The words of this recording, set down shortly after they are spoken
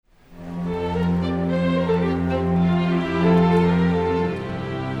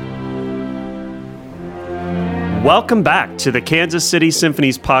Welcome back to the Kansas City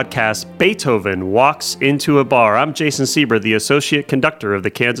Symphony's podcast, Beethoven Walks into a Bar. I'm Jason Sieber, the Associate Conductor of the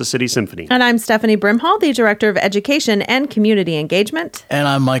Kansas City Symphony. And I'm Stephanie Brimhall, the Director of Education and Community Engagement. And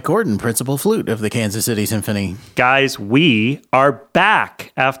I'm Mike Gordon, Principal Flute of the Kansas City Symphony. Guys, we are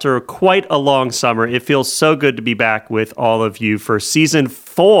back after quite a long summer. It feels so good to be back with all of you for season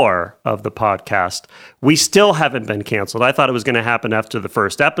 4 of the podcast. We still haven't been canceled. I thought it was going to happen after the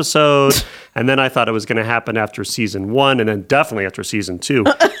first episode, and then I thought it was going to happen after season 1, and then definitely after season 2.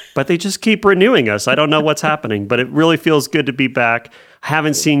 But they just keep renewing us. I don't know what's happening, but it really feels good to be back. I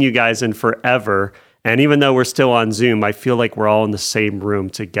haven't seen you guys in forever. And even though we're still on Zoom, I feel like we're all in the same room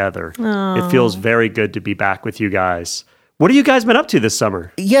together. Aww. It feels very good to be back with you guys. What have you guys been up to this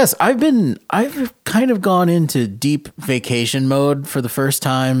summer? Yes, I've kind of gone into deep vacation mode for the first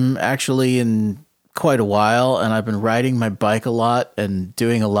time actually in quite a while, and I've been riding my bike a lot and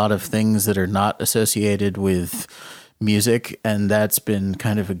doing a lot of things that are not associated with music, and that's been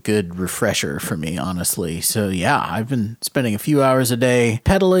kind of a good refresher for me, honestly. So yeah, I've been spending a few hours a day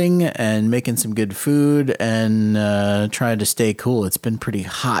pedaling and making some good food and trying to stay cool. It's been pretty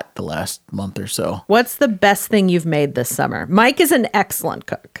hot the last month or so. What's the best thing you've made this summer? Mike is an excellent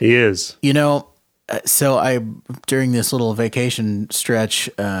cook. He is. You know, so during this little vacation stretch,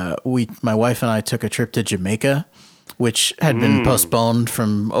 my wife and I took a trip to Jamaica, which had been postponed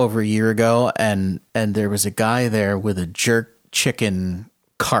from over a year ago, and there was a guy there with a jerk chicken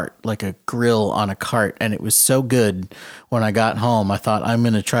cart, like a grill on a cart, and it was so good. When I got home, I thought, I'm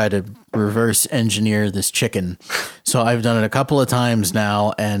going to try to reverse engineer this chicken. So I've done it a couple of times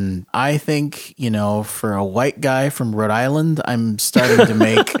now, and I think, for a white guy from Rhode Island, I'm starting to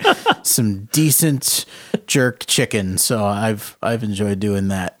make some decent jerk chicken. So I've enjoyed doing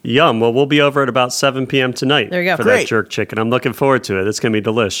that. Yum. Well, we'll be over at about 7 p.m. tonight there you go. For Great. That jerk chicken. I'm looking forward to it. It's going to be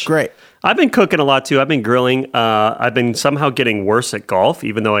delish. Great. I've been cooking a lot too. I've been grilling. I've been somehow getting worse at golf,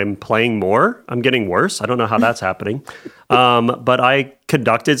 even though I'm playing more. I'm getting worse. I don't know how that's happening. But I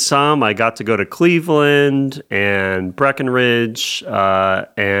conducted some. I got to go to Cleveland and Breckenridge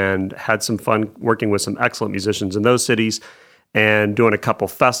and had some fun working with some excellent musicians in those cities and doing a couple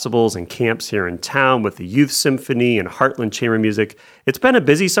festivals and camps here in town with the Youth Symphony and Heartland Chamber Music. It's been a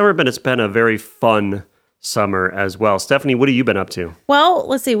busy summer, but it's been a very fun summer as well. Stephanie, what have you been up to? Well,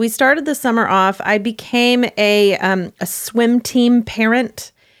 let's see. We started the summer off. I became a swim team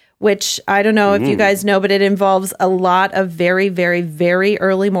parent, which I don't know if you guys know, but it involves a lot of very, very, very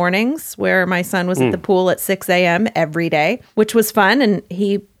early mornings where my son was at the pool at 6 a.m. every day, which was fun. And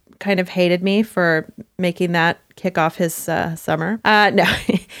he kind of hated me for making that kick off his summer. No,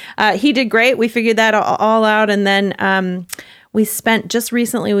 he did great. We figured that all out. And then we spent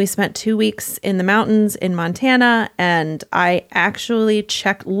 2 weeks in the mountains in Montana. And I actually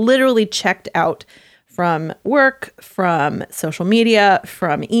literally checked out from work, from social media,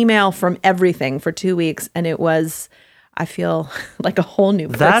 from email, from everything for 2 weeks. And I feel like a whole new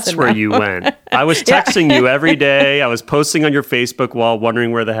person. That's where now. you went. I was texting you every day. I was posting on your Facebook wall,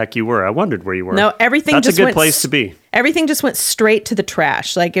 wondering where the heck you were. I wondered where you were. No, everything That's just a good place to be. Everything just went straight to the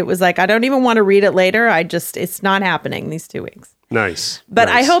trash. Like it was like, I don't even want to read it later. It's not happening these 2 weeks. Nice. But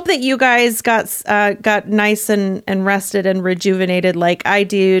nice. I hope that you guys got nice and rested and rejuvenated like I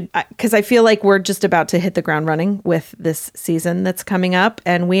do, because I feel like we're just about to hit the ground running with this season that's coming up.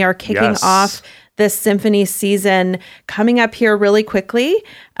 And we are kicking off this symphony season coming up here really quickly.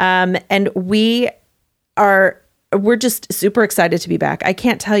 And we're just super excited to be back. I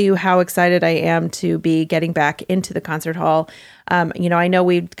can't tell you how excited I am to be getting back into the concert hall. I know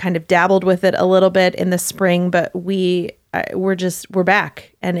we kind of dabbled with it a little bit in the spring, but we're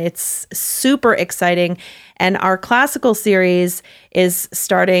back and it's super exciting. And our classical series is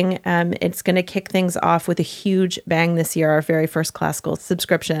starting. It's going to kick things off with a huge bang this year. Our very first classical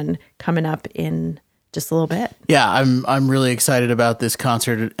subscription coming up in just a little bit. Yeah, I'm really excited about this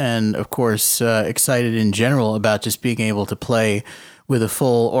concert, and of course excited in general about just being able to play with a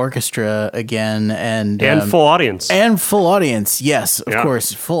full orchestra again and full audience. And full audience, yes, of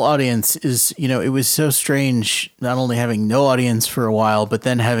course. Full audience is, it was so strange not only having no audience for a while, but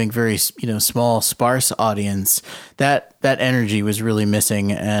then having very, small, sparse audience. That energy was really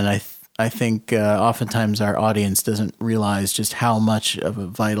missing, and I think oftentimes our audience doesn't realize just how much of a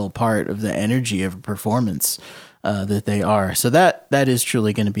vital part of the energy of a performance that they are. So that is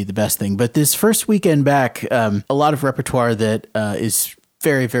truly going to be the best thing. But this first weekend back, a lot of repertoire that is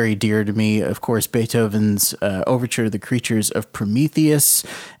very, very dear to me. Of course, Beethoven's Overture to the Creatures of Prometheus,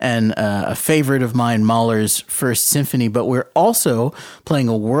 and a favorite of mine, Mahler's First Symphony. But we're also playing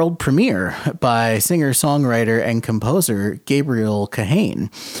a world premiere by singer-songwriter and composer Gabriel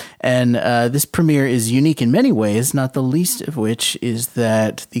Kahane. And this premiere is unique in many ways, not the least of which is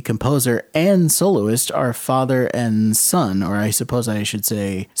that the composer and soloist are father and son, or I suppose I should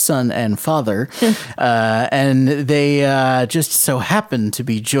say son and father. And they just so happen to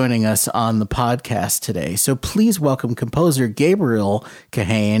be joining us on the podcast today. So please welcome composer Gabriel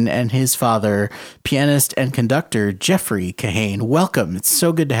Kahane and his father, pianist and conductor Jeffrey Kahane. Welcome. It's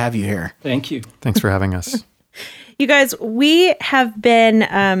so good to have you here. Thank you. Thanks for having us. You guys, we have been,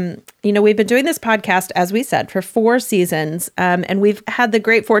 we've been doing this podcast, as we said, for 4 seasons. And we've had the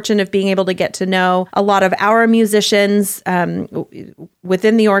great fortune of being able to get to know a lot of our musicians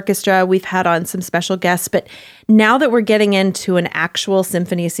within the orchestra. We've had on some special guests. But now that we're getting into an actual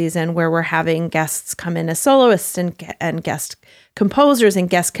symphony season where we're having guests come in as soloists and guest composers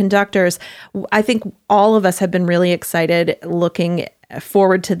and guest conductors, I think all of us have been really excited looking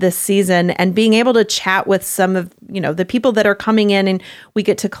forward to this season and being able to chat with some of, the people that are coming in and we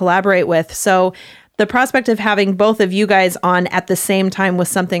get to collaborate with. So the prospect of having both of you guys on at the same time was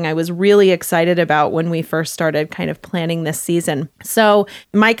something I was really excited about when we first started kind of planning this season. So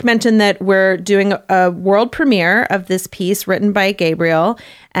Mike mentioned that we're doing a world premiere of this piece written by Gabriel.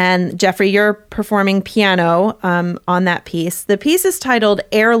 And Jeffrey, you're performing piano on that piece. The piece is titled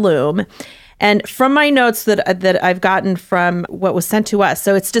Heirloom. And from my notes that I've gotten from what was sent to us,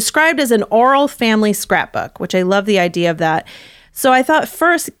 so it's described as an oral family scrapbook, which I love the idea of that. So I thought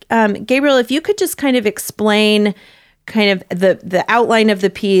first, Gabriel, if you could just kind of explain kind of the outline of the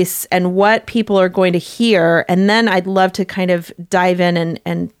piece and what people are going to hear, and then I'd love to kind of dive in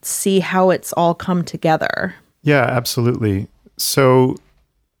and see how it's all come together. Yeah, absolutely. So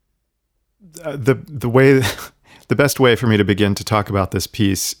the best way for me to begin to talk about this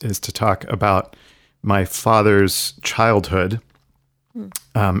piece is to talk about my father's childhood,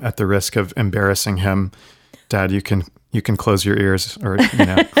 at the risk of embarrassing him. Dad, you can close your ears, or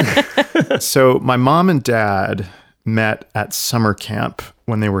So my mom and dad met at summer camp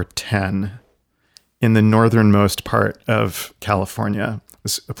when they were 10 in the northernmost part of California.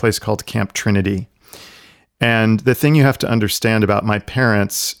 It's a place called Camp Trinity. And the thing you have to understand about my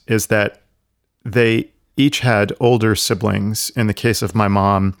parents is that they each had older siblings. In the case of my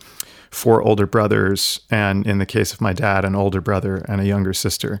mom, 4 older brothers, and in the case of my dad, an older brother and a younger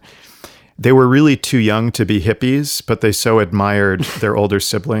sister. They were really too young to be hippies, but they so admired their older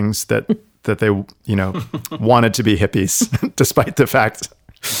siblings that they, wanted to be hippies, despite the fact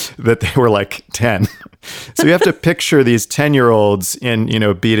that they were like 10. So you have to picture these 10-year-olds in,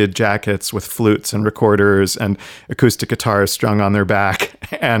 beaded jackets with flutes and recorders and acoustic guitars strung on their back,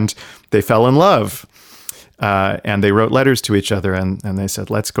 and they fell in love. And they wrote letters to each other, and they said,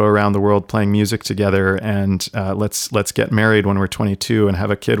 let's go around the world playing music together, and let's get married when we're 22 and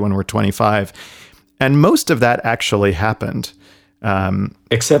have a kid when we're 25. And most of that actually happened.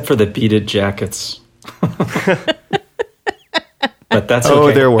 Except for the beaded jackets. But that's okay.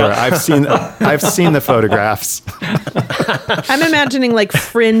 Oh, there were. I've seen the photographs. I'm imagining like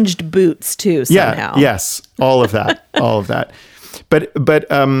fringed boots too, somehow. Yeah, yes, all of that. But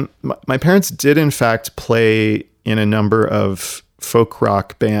my parents did, in fact, play in a number of folk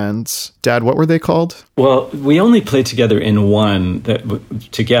rock bands. Dad, what were they called? Well, we only played together in one that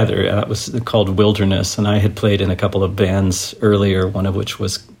was called Wilderness, and I had played in a couple of bands earlier, one of which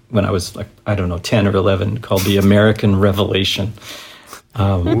was when I was 10 or 11, called the American Revelation.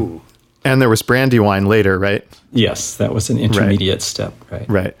 And there was Brandywine later, right? Yes, that was an intermediate step, right?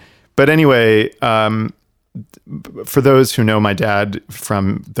 Right. But anyway, for those who know my dad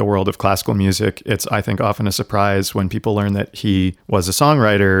from the world of classical music, it's, I think, often a surprise when people learn that he was a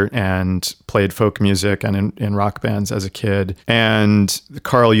songwriter and played folk music and in rock bands as a kid. And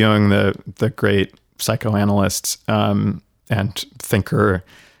Carl Jung, the great psychoanalyst and thinker,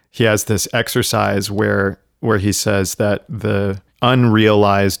 he has this exercise where he says that the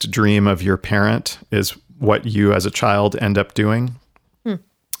unrealized dream of your parent is what you as a child end up doing.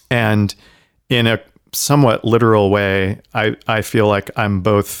 And in a somewhat literal way, I feel like I'm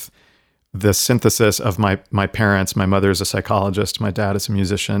both the synthesis of my parents. My mother is a psychologist, my dad is a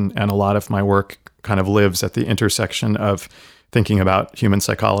musician, and a lot of my work kind of lives at the intersection of thinking about human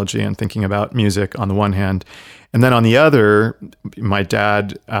psychology and thinking about music on the one hand. And then on the other, my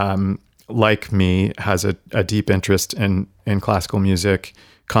dad, like me, has a deep interest in classical music,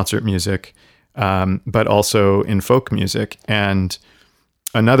 concert music, but also in folk music. And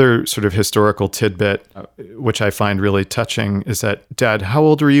another sort of historical tidbit, which I find really touching, is that, Dad, how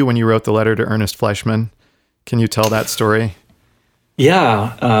old were you when you wrote the letter to Ernest Fleischman? Can you tell that story?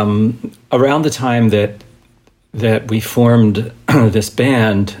 Yeah, around the time that we formed this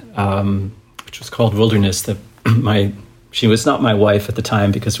band, which was called Wilderness, she was not my wife at the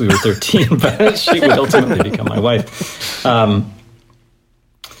time because we were 13, but she would ultimately become my wife.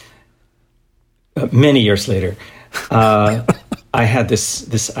 Many years later, I had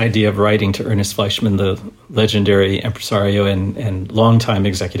this idea of writing to Ernest Fleischman, the legendary impresario and longtime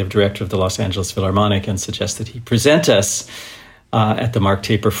executive director of the Los Angeles Philharmonic, and suggest that he present us at the Mark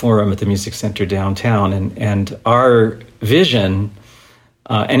Taper Forum at the Music Center downtown. And our vision,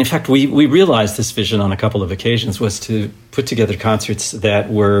 and in fact, we realized this vision on a couple of occasions, was to put together concerts that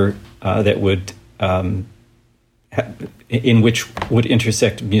would in which would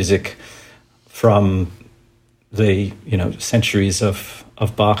intersect music from the centuries of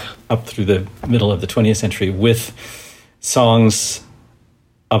Bach up through the middle of the 20th century with songs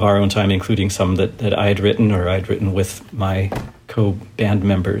of our own time, including some that I had written or I'd written with my co-band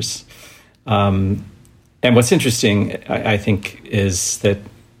members. And what's interesting, I think, is that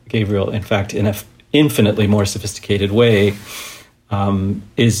Gabriel, in fact, in an infinitely more sophisticated way,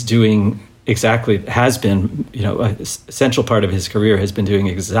 is doing has been, an essential part of his career has been doing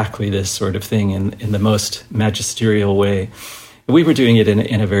exactly this sort of thing in the most magisterial way. We were doing it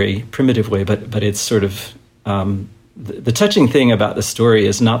in a very primitive way, but it's sort of, the touching thing about the story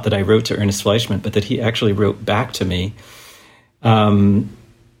is not that I wrote to Ernest Fleischman, but that he actually wrote back to me,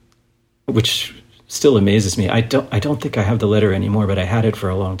 which still amazes me. I don't think I have the letter anymore, but I had it for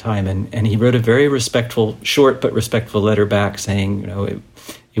a long time. And he wrote a very respectful, short but respectful letter back saying,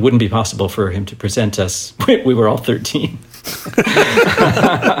 it wouldn't be possible for him to present us. We were all 13.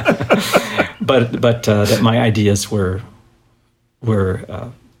 but that my ideas were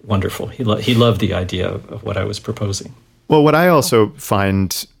wonderful. He loved the idea of what I was proposing. Well, what I also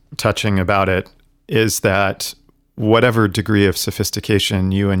find touching about it is that whatever degree of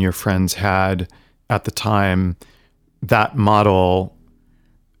sophistication you and your friends had at the time, that model,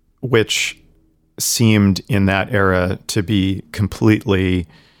 which seemed in that era to be completely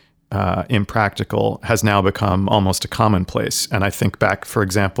impractical, has now become almost a commonplace. And I think back, for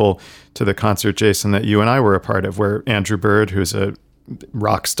example, to the concert, Jason, that you and I were a part of, where Andrew Bird, who's a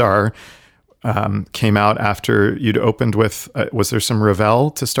rock star, came out after you'd opened with, was there some Ravel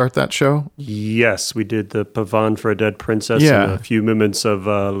to start that show? Yes, we did the Pavane for a Dead Princess and a few movements of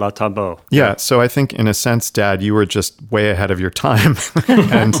La Tambo. Yeah, so I think in a sense, Dad, you were just way ahead of your time.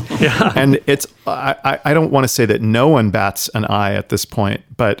 and it's, I don't want to say that no one bats an eye at this point,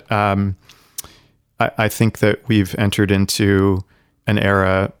 but I think that we've entered into an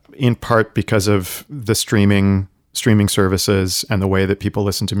era, in part because of the streaming services and the way that people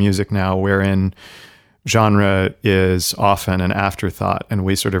listen to music now, wherein genre is often an afterthought, and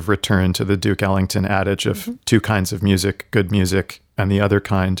we sort of return to the Duke Ellington adage of two kinds of music, good music and the other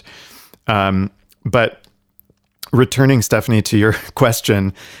kind. But returning, Stephanie, to your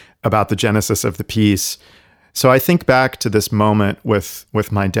question about the genesis of the piece. So I think back to this moment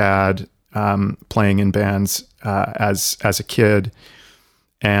with my dad playing in bands as a kid,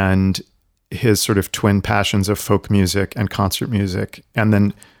 and his sort of twin passions of folk music and concert music, and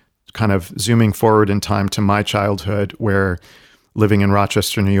then kind of zooming forward in time to my childhood, where living in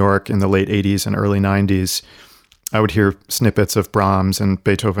Rochester, New York in the late 80s and early 90s, I would hear snippets of Brahms and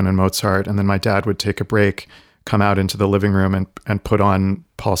Beethoven and Mozart, and then my dad would take a break, come out into the living room and put on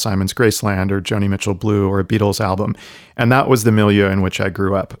Paul Simon's Graceland or Joni Mitchell Blue or a Beatles album. And that was the milieu in which I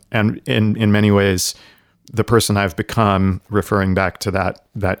grew up. And in many ways, the person I've become, referring back to that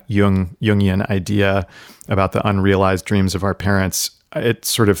Jungian idea about the unrealized dreams of our parents, it's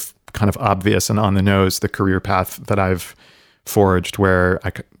sort of kind of obvious and on the nose, the career path that I've forged, where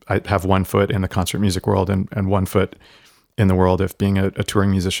I have one foot in the concert music world and one foot in the world of being a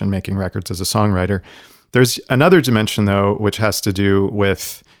touring musician, making records as a songwriter. There's another dimension, though, which has to do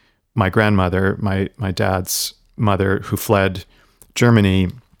with my grandmother, my dad's mother, who fled Germany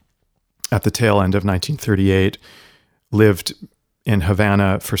at the tail end of 1938, lived in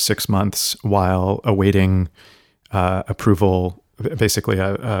Havana for 6 months while awaiting approval, basically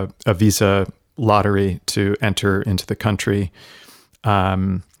a visa lottery to enter into the country.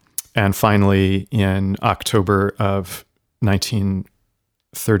 And finally, in October of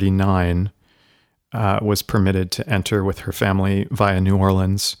 1939, was permitted to enter with her family via New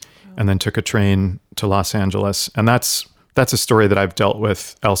Orleans, and then took a train to Los Angeles. And that's a story that I've dealt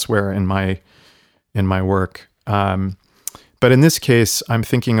with elsewhere in my work. But in this case, I'm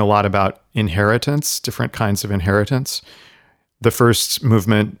thinking a lot about inheritance, different kinds of inheritance. The first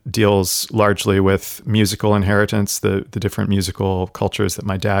movement deals largely with musical inheritance, the different musical cultures that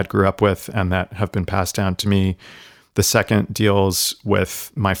my dad grew up with and that have been passed down to me. The second deals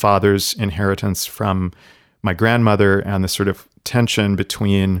with my father's inheritance from my grandmother and the sort of tension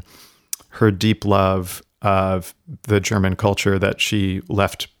between her deep love of the German culture that she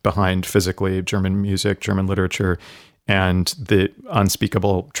left behind physically, German music, German literature, and the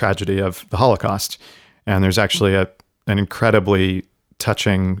unspeakable tragedy of the Holocaust. And there's actually an incredibly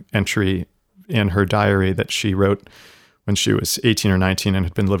touching entry in her diary that she wrote when she was 18 or 19 and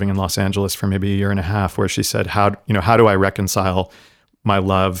had been living in Los Angeles for maybe a year and a half, where she said, how do I reconcile my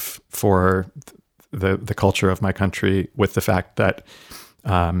love for the culture of my country with the fact that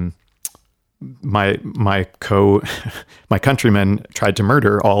my countrymen tried to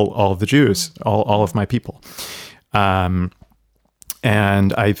murder all of the Jews, all of my people. And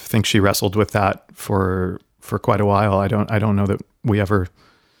I think she wrestled with that for quite a while. I don't know that we ever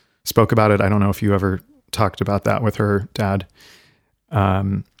spoke about it. I don't know if you ever talked about that with her, Dad.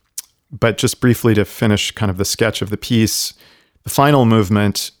 But just briefly to finish kind of the sketch of the piece, the final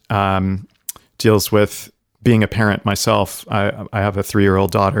movement deals with being a parent myself. I have a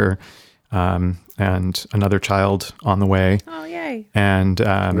 3-year-old daughter and another child on the way. Oh, yay. And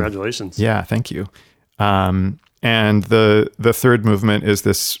congratulations. Yeah, thank you. And the third movement is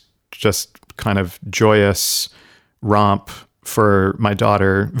this just kind of joyous romp for my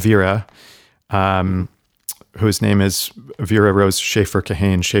daughter, Vera, whose name is Vera Rose Schaefer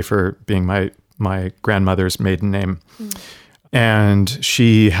Kahane, Schaefer being my grandmother's maiden name. And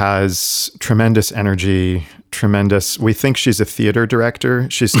she has tremendous energy, we think she's a theater director.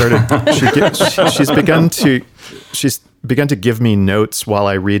 She's begun to give me notes while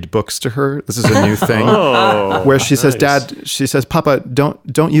I read books to her. This is a new thing where she says, Dad, she says, Papa,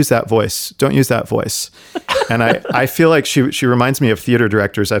 don't use that voice. Don't use that voice. And I feel like she reminds me of theater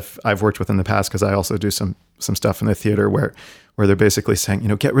directors I've worked with in the past, because I also do some stuff in the theater where they're basically saying,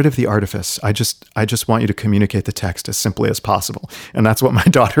 get rid of the artifice. I just want you to communicate the text as simply as possible. And that's what my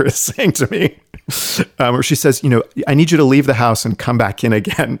daughter is saying to me. Where she says, I need you to leave the house and come back in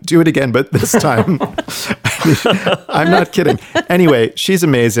again. Do it again, but this time, I'm not kidding. Anyway, she's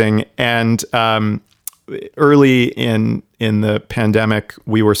amazing. And early in the pandemic,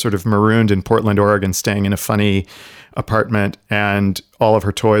 we were sort of marooned in Portland, Oregon, staying in a funny apartment. And all of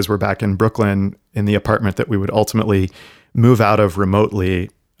her toys were back in Brooklyn in the apartment that we would ultimately move out of remotely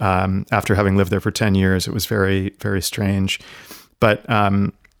after having lived there for 10 years. It was very, very strange. But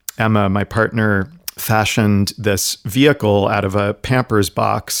Emma, my partner, fashioned this vehicle out of a Pampers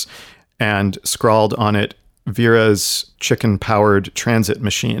box and scrawled on it Vera's chicken-powered transit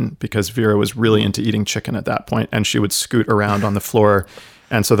machine, because Vera was really into eating chicken at that point, and she would scoot around on the floor.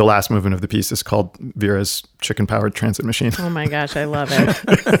 And so the last movement of the piece is called Vera's chicken-powered transit machine. Oh my gosh, I love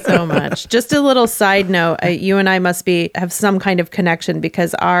it so much. Just a little side note, you and I must have some kind of connection,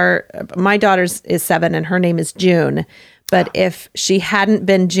 because my daughter is 7 and her name is June. But if she hadn't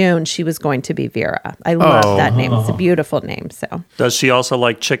been June, she was going to be Vera. I love that name. It's a beautiful name. So, does she also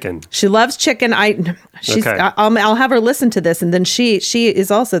like chicken? She loves chicken. I'll have her listen to this, and then she is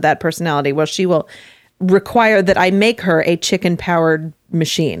also that personality. Well, she will require that I make her a chicken-powered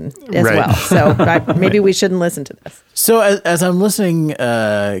machine as well. So maybe we shouldn't listen to this. So as I'm listening,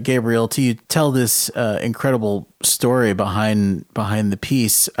 Gabriel, to you tell this incredible story behind the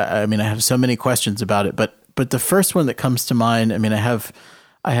piece, I mean, I have so many questions about it, but the first one that comes to mind, I mean, I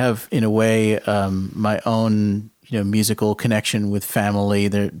have in a way my own musical connection with family.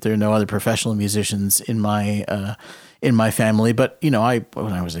 There are no other professional musicians in my family, but when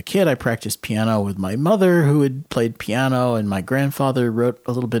I was a kid, I practiced piano with my mother, who had played piano, and my grandfather wrote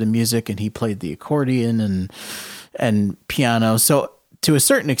a little bit of music, and he played the accordion and piano. So to a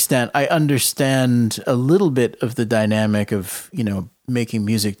certain extent, I understand a little bit of the dynamic of making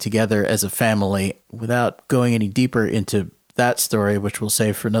music together as a family. Without going any deeper into that story, which we'll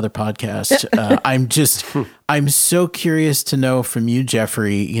save for another podcast, I'm so curious to know from you,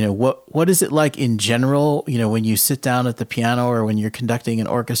 Jeffrey, what is it like in general, when you sit down at the piano or when you're conducting an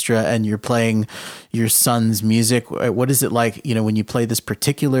orchestra and you're playing your son's music? What is it like, when you play this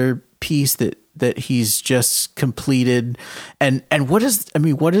particular piece that he's just completed, and what is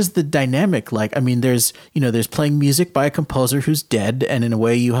the dynamic like? I mean, there's playing music by a composer who's dead, and in a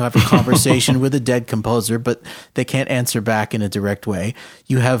way you have a conversation with a dead composer, but they can't answer back in a direct way.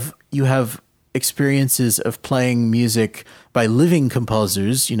 You have experiences of playing music by living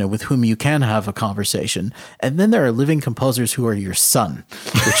composers, with whom you can have a conversation. And then there are living composers who are your son,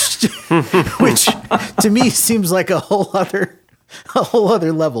 which to me seems like a whole other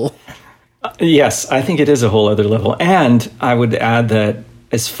level. Yes, I think it is a whole other level. And I would add that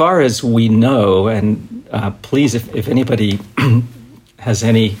as far as we know, and please, if anybody has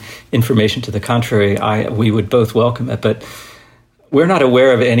any information to the contrary, we would both welcome it. But we're not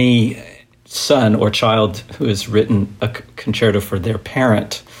aware of any son or child who has written a concerto for their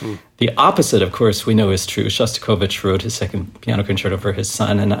parent. The opposite, of course, we know is true. Shostakovich wrote his second piano concerto for his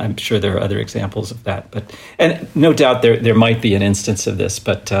son, and I'm sure there are other examples of that. And no doubt there might be an instance of this,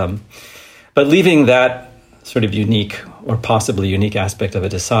 but leaving that sort of unique or possibly unique aspect of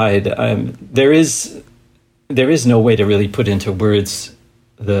it aside, there is no way to really put into words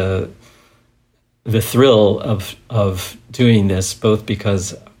the thrill of doing this, both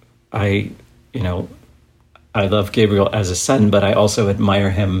because I love Gabriel as a son, but I also admire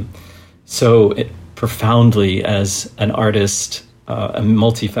him so profoundly as an artist, a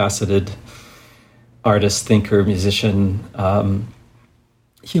multifaceted artist, thinker, musician,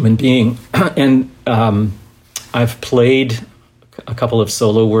 human being. And I've played a couple of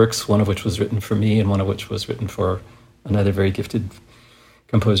solo works, one of which was written for me and one of which was written for another very gifted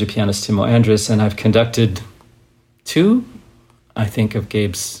composer, pianist, Timo Andres. And I've conducted 2, I think, of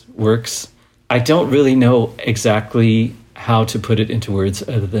Gabe's works. I don't really know exactly how to put it into words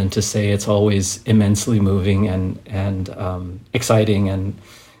other than to say it's always immensely moving and exciting, and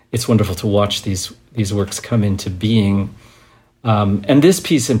it's wonderful to watch these works come into being. And this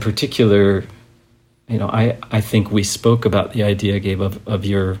piece in particular, I think we spoke about the idea, Gabe, of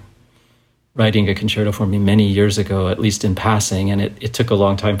your writing a concerto for me many years ago, at least in passing, and it took a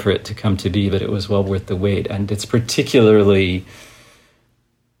long time for it to come to be, but it was well worth the wait. And it's particularly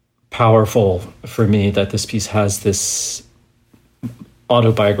powerful for me that this piece has this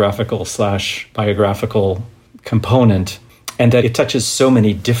autobiographical / biographical component, and that it touches so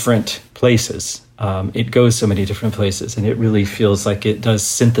many different places. It goes so many different places, and it really feels like it does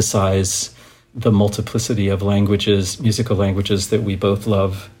synthesize the multiplicity of languages, musical languages that we both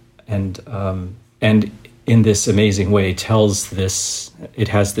love, and in this amazing way tells this. It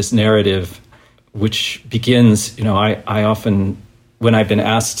has this narrative which begins. I often, when I've been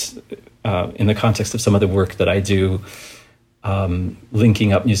asked in the context of some of the work that I do,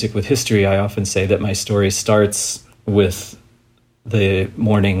 linking up music with history, I often say that my story starts with the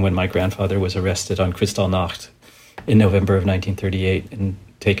morning when my grandfather was arrested on Kristallnacht in November of 1938 and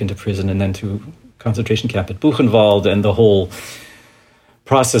taken to prison and then to concentration camp at Buchenwald, and the whole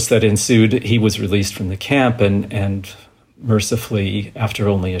process that ensued. He was released from the camp and mercifully after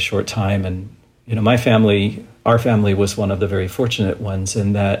only a short time. And our family was one of the very fortunate ones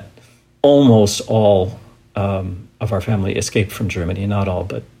in that almost all of our family escaped from Germany, not all,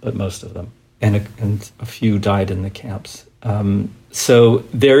 but most of them, and a few died in the camps. So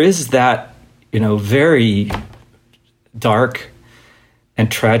there is that, very dark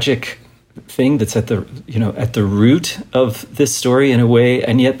and tragic thing that's at the root of this story in a way,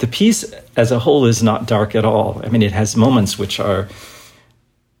 and yet the piece as a whole is not dark at all. I mean, it has moments which are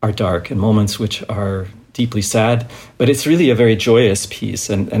dark and moments which are deeply sad, but it's really a very joyous piece,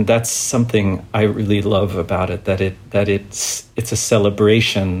 and that's something I really love about it. That it's a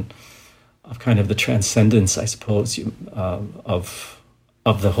celebration of kind of the transcendence, I suppose, of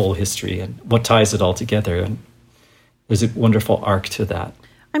the whole history and what ties it all together. And there's a wonderful arc to that.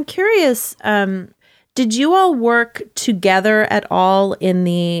 I'm curious. Did you all work together at all in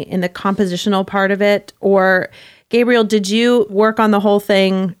the compositional part of it, or Gabriel, did you work on the whole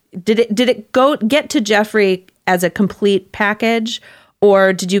thing? Did it get to Jeffrey as a complete package,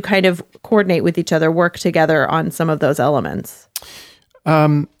 or did you kind of coordinate with each other, work together on some of those elements?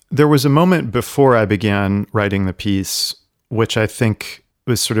 There was a moment before I began writing the piece, which I think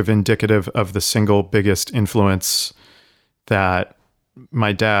was sort of indicative of the single biggest influence that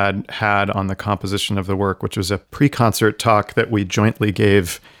my dad had on the composition of the work, which was a pre-concert talk that we jointly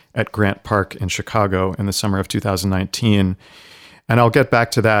gave at Grant Park in Chicago in the summer of 2019. And I'll get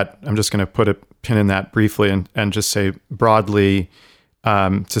back to that. I'm just going to put a pin in that briefly and just say broadly,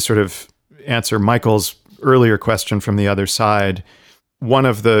 to sort of answer Michael's earlier question from the other side. One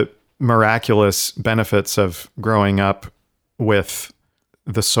of the miraculous benefits of growing up with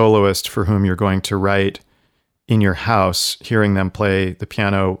the soloist for whom you're going to write in your house, hearing them play the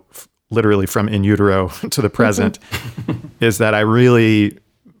piano literally from in utero to the present, is that I really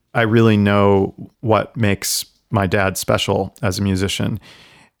know what makes my dad special as a musician.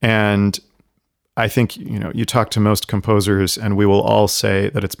 And I think, you talk to most composers and we will all say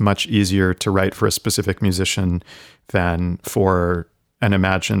that it's much easier to write for a specific musician than for an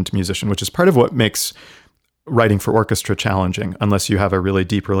imagined musician, which is part of what makes writing for orchestra challenging, unless you have a really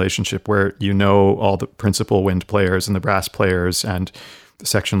deep relationship where you know all the principal wind players and the brass players and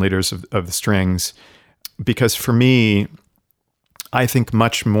section leaders of the strings, because for me, I think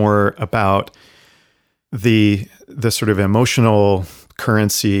much more about the sort of emotional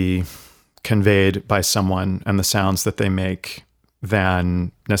currency conveyed by someone and the sounds that they make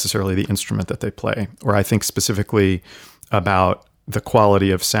than necessarily the instrument that they play. Or I think specifically about the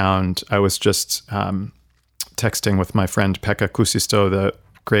quality of sound. I was just texting with my friend Pekka Kuusisto, the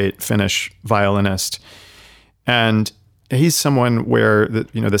great Finnish violinist, and he's someone where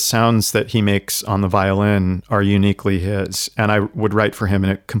the sounds that he makes on the violin are uniquely his, and I would write for him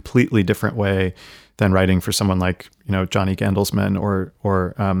in a completely different way than writing for someone like Johnny Gandelsman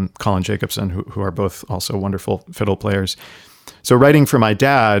or Colin Jacobson, who are both also wonderful fiddle players. So writing for my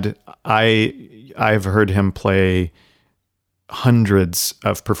dad, I've heard him play hundreds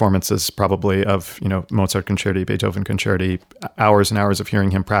of performances, probably of Mozart concerti, Beethoven concerti, hours and hours of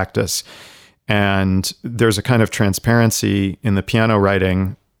hearing him practice. And there's a kind of transparency in the piano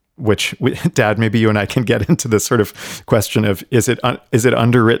writing, which, Dad, maybe you and I can get into this sort of question of is it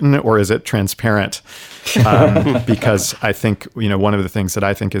underwritten or is it transparent? Because I think one of the things that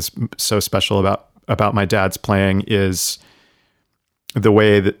I think is so special about my dad's playing is the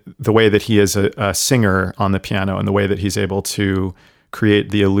way that he is a singer on the piano, and the way that he's able to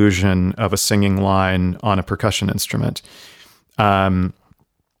create the illusion of a singing line on a percussion instrument.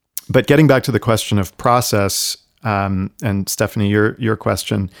 But getting back to the question of process, and Stephanie, your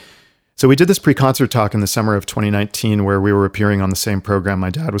question. So we did this pre-concert talk in the summer of 2019 where we were appearing on the same program. My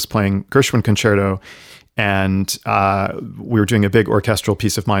dad was playing Gershwin Concerto, and we were doing a big orchestral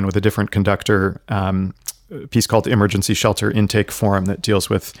piece of mine with a different conductor, a piece called Emergency Shelter Intake Forum that deals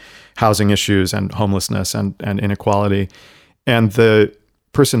with housing issues and homelessness and inequality. And the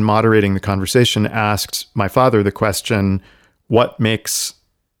person moderating the conversation asked my father the question, what makes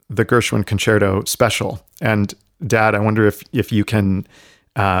the Gershwin Concerto special? And Dad, I wonder if you can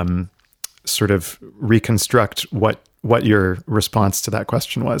sort of reconstruct what your response to that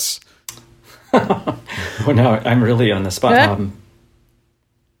question was. Well, now I'm really on the spot.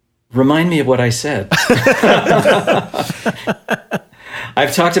 Remind me of what I said.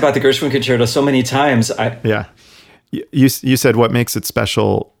 I've talked about the Gershwin Concerto so many times. Yeah. You said what makes it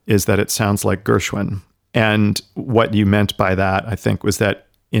special is that it sounds like Gershwin. And what you meant by that, I think, was that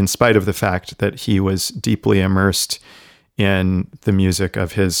in spite of the fact that he was deeply immersed in the music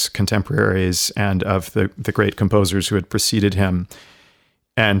of his contemporaries and of the great composers who had preceded him,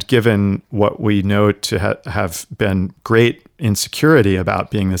 and given what we know to have been great insecurity about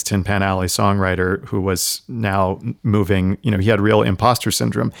being this Tin Pan Alley songwriter who was now moving, he had real imposter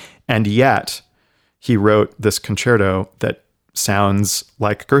syndrome. And yet he wrote this concerto that sounds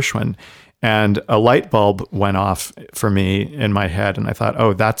like Gershwin. And a light bulb went off for me in my head. And I thought,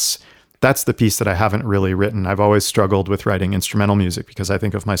 oh, that's the piece that I haven't really written. I've always struggled with writing instrumental music because I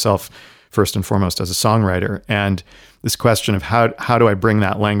think of myself first and foremost as a songwriter. And this question of how do I bring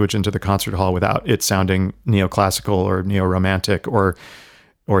that language into the concert hall without it sounding neoclassical or neo-romantic or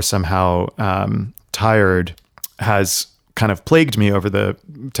somehow tired has kind of plagued me over the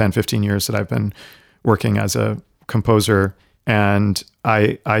 10, 15 years that I've been working as a composer. And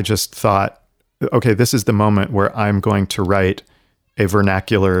I just thought, okay, this is the moment where I'm going to write a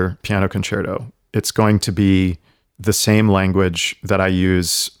vernacular piano concerto. It's going to be the same language that I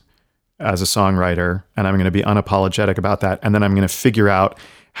use as a songwriter, and I'm going to be unapologetic about that. And then I'm going to figure out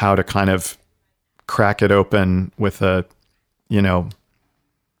how to kind of crack it open with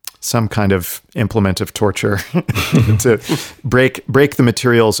some kind of implement of torture to break the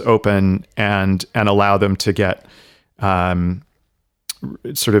materials open and allow them to get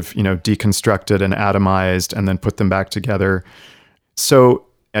sort of deconstructed and atomized, and then put them back together. So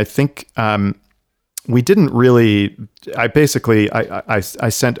I think we didn't really. I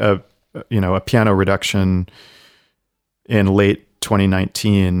sent a piano reduction in late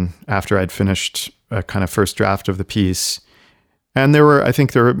 2019 after I'd finished a kind of first draft of the piece, and there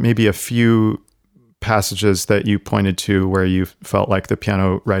were maybe a few passages that you pointed to where you felt like the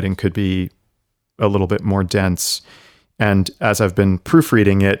piano writing could be a little bit more dense. And as I've been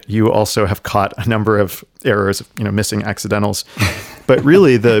proofreading it, you also have caught a number of errors, missing accidentals. But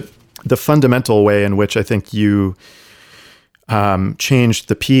really, the fundamental way in which I think you changed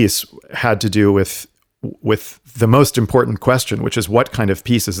the piece had to do with the most important question, which is what kind of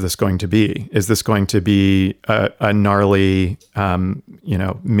piece is this going to be? Is this going to be a gnarly,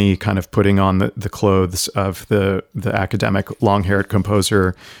 me kind of putting on the clothes of the academic long-haired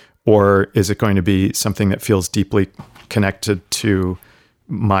composer, or is it going to be something that feels deeply connected to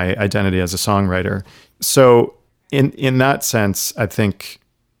my identity as a songwriter? So in that sense, I think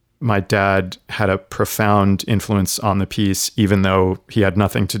my dad had a profound influence on the piece, even though he had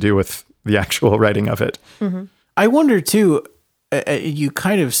nothing to do with the actual writing of it. Mm-hmm. I wonder too, you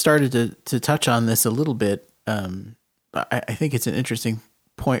kind of started to touch on this a little bit. I think it's an interesting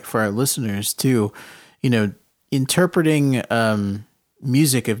point for our listeners too, interpreting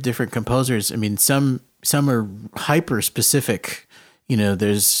music of different composers. I mean, some are hyper specific.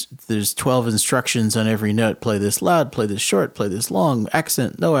 There's 12 instructions on every note. Play this loud, play this short, play this long,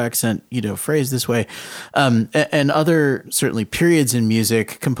 accent, no accent, phrase this way. And other certainly periods in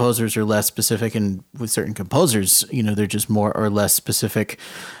music, composers are less specific, and with certain composers, they're just more or less specific.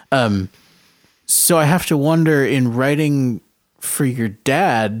 So I have to wonder, in writing for your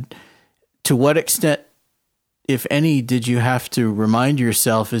dad, to what extent, if any, did you have to remind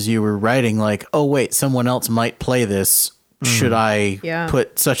yourself as you were writing, like, oh, wait, someone else might play this. Should I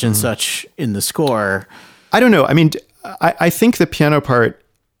put such and such in the score? I don't know. I mean, I think the piano part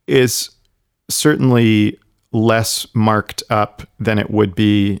is certainly less marked up than it would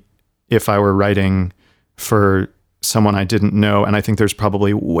be if I were writing for someone I didn't know. And I think there's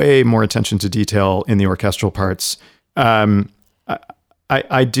probably way more attention to detail in the orchestral parts. I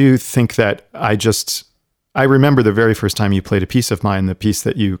do think that I remember the very first time you played a piece of mine, the piece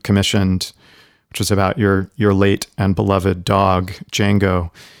that you commissioned, which was about your late and beloved dog, Django.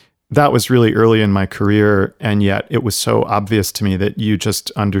 That was really early in my career, and yet it was so obvious to me that you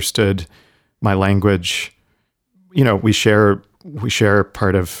just understood my language. We share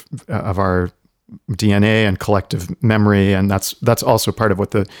part of our DNA and collective memory, and that's also part of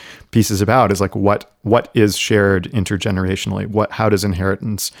what the piece is about. Is like what is shared intergenerationally? How does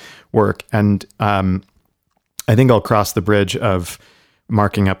inheritance work? And I think I'll cross the bridge of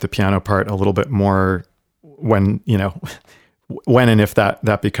marking up the piano part a little bit more when and if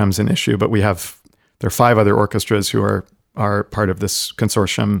that becomes an issue. But there are 5 other orchestras who are part of this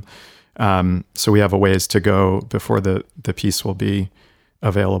consortium. So we have a ways to go before the piece will be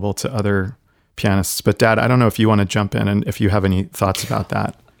available to other pianists. But Dad, I don't know if you want to jump in and if you have any thoughts about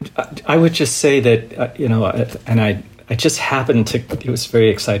that. I would just say that, and I just happened to, it was a very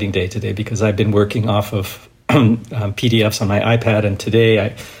exciting day today because I've been working off of PDFs on my iPad, and today I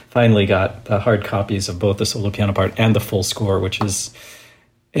finally got hard copies of both the solo piano part and the full score, which is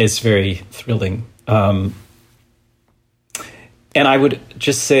very thrilling. And I would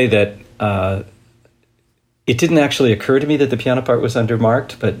just say that it didn't actually occur to me that the piano part was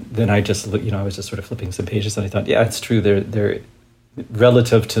undermarked, but then I just I was just sort of flipping some pages, and I thought, yeah, it's true. They're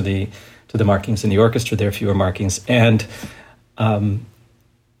relative to the markings in the orchestra. There are fewer markings, and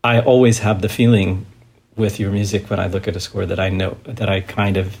I always have the feeling with your music when I look at a score that I know, that I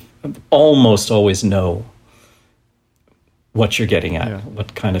kind of almost always know what you're getting at,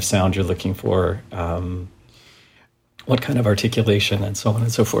 what kind of sound you're looking for, what kind of articulation, and so on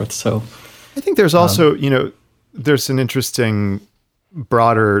and so forth. So I think there's also, there's an interesting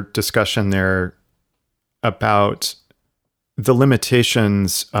broader discussion there about the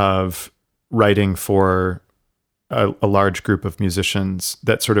limitations of writing for a large group of musicians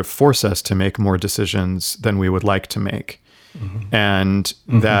that sort of force us to make more decisions than we would like to make. Mm-hmm. And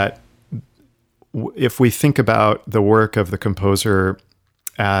that if we think about the work of the composer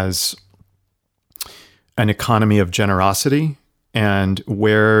as an economy of generosity and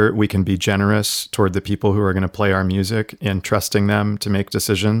where we can be generous toward the people who are going to play our music and trusting them to make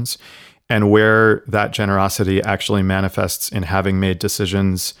decisions, and where that generosity actually manifests in having made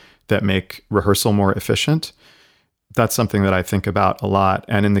decisions that make rehearsal more efficient, that's something that I think about a lot.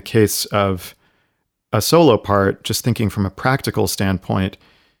 And in the case of a solo part, just thinking from a practical standpoint,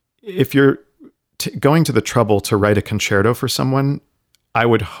 if you're going to the trouble to write a concerto for someone, I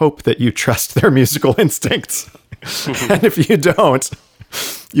would hope that you trust their musical instincts. And if you don't,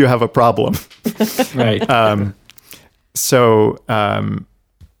 you have a problem. Right. So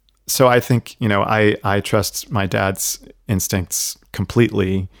I think, I trust my dad's instincts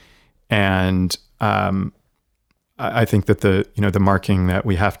completely. And I think that the marking that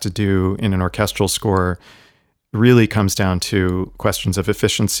we have to do in an orchestral score really comes down to questions of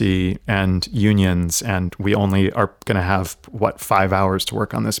efficiency and unions, and we only are going to have 5 hours to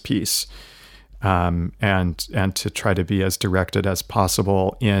work on this piece, and to try to be as directed as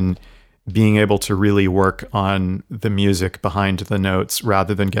possible in being able to really work on the music behind the notes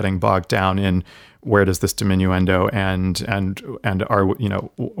rather than getting bogged down in where does this diminuendo and are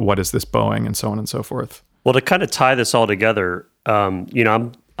what is this bowing and so on and so forth. Well, to kind of tie this all together,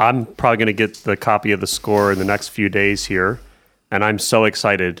 I'm probably going to get the copy of the score in the next few days here, and I'm so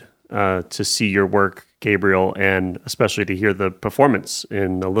excited to see your work Gabriel, and especially to hear the performance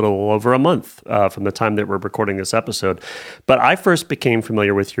in a little over a month from the time that we're recording this episode. But I first became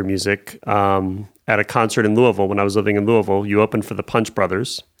familiar with your music at a concert in Louisville when I was living in Louisville. You opened for the Punch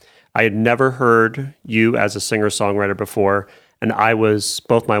Brothers. I had never heard you as a singer-songwriter before, and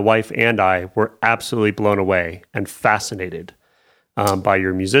both my wife and I were absolutely blown away and fascinated by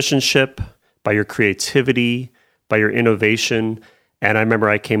your musicianship, by your creativity, by your innovation. And I remember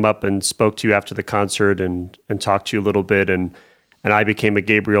I came up and spoke to you after the concert and talked to you a little bit, and I became a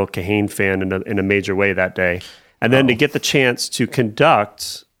Gabriel Kahane fan in a major way that day. And then to get the chance to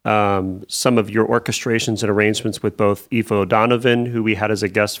conduct some of your orchestrations and arrangements with both Aoife O'Donovan, who we had as a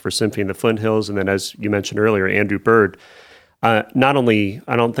guest for Symphony in the Flint Hills, and then, as you mentioned earlier, Andrew Bird. Not only,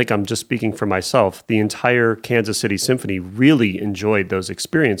 I don't think I'm just speaking for myself, the entire Kansas City Symphony really enjoyed those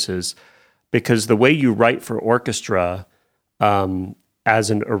experiences, because the way you write for orchestra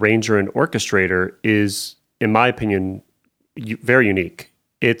as an arranger and orchestrator is, in my opinion, very unique.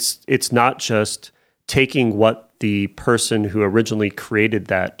 It's not just taking what the person who originally created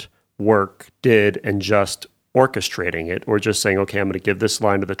that work did and just orchestrating it, or just saying, okay, I'm going to give this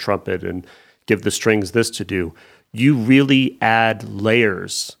line to the trumpet and give the strings this to do. You really add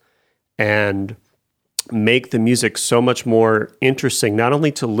layers and make the music so much more interesting, not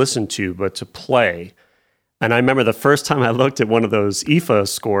only to listen to, but to play. And I remember the first time I looked at one of those Aoife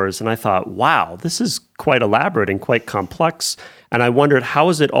scores and I thought, wow, this is quite elaborate and quite complex. And I wondered, how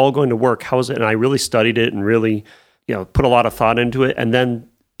is it all going to work? How is it? And I really studied it and really, put a lot of thought into it. And then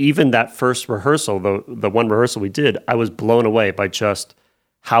even that first rehearsal, the one rehearsal we did, I was blown away by just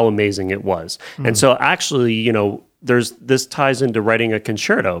how amazing it was. And so actually, this ties into writing a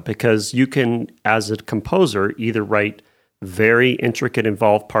concerto, because you can, as a composer, either write very intricate,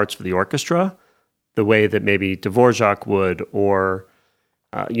 involved parts for the orchestra, the way that maybe Dvorak would, or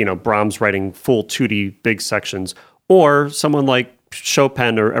Brahms writing full tutti big sections, or someone like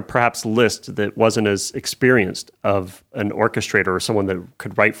Chopin or perhaps Liszt that wasn't as experienced of an orchestrator or someone that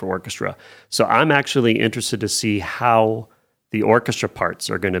could write for orchestra. So I'm actually interested to see how the orchestra parts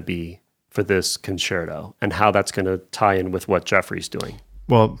are going to be for this concerto and how that's going to tie in with what Jeffrey's doing.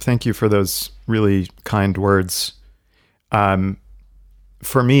 Well, thank you for those really kind words.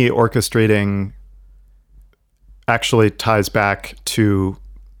 For me, orchestrating actually ties back to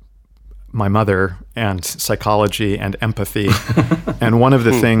my mother and psychology and empathy. And one of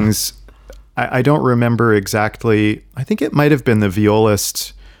the things, I don't remember exactly, I think it might have been the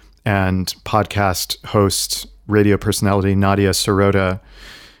violist and podcast host, radio personality Nadia Sirota,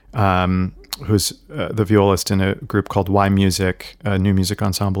 who's the violist in a group called Y Music, a new music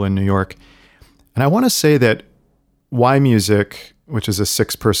ensemble in New York. And I want to say that Y Music, which is a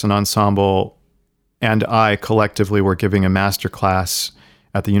 6-person ensemble, and I collectively were giving a masterclass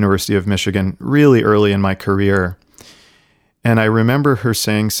at the University of Michigan really early in my career. And I remember her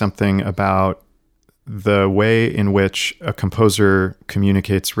saying something about the way in which a composer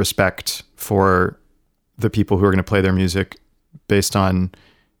communicates respect for the people who are going to play their music based on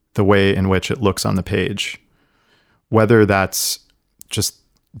the way in which it looks on the page. Whether that's just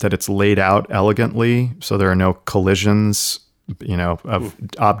that it's laid out elegantly, so there are no collisions, of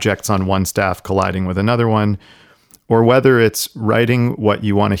objects on one staff colliding with another one, or whether it's writing what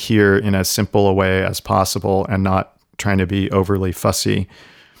you want to hear in as simple a way as possible and not trying to be overly fussy.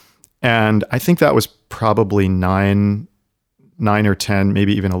 And I think that was probably 9 or 10,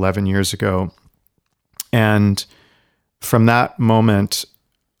 maybe even 11 years ago. And from that moment,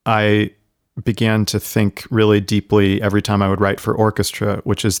 I began to think really deeply every time I would write for orchestra,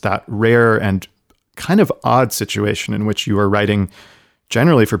 which is that rare and kind of odd situation in which you are writing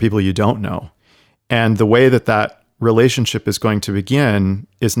generally for people you don't know. And the way that relationship is going to begin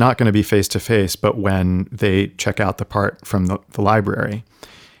is not going to be face-to-face, but when they check out the part from the library.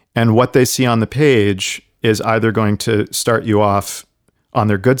 And what they see on the page is either going to start you off on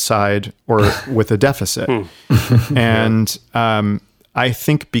their good side or with a deficit. And I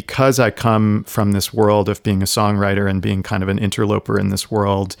think because I come from this world of being a songwriter and being kind of an interloper in this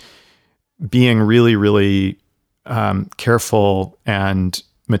world, being really, really careful and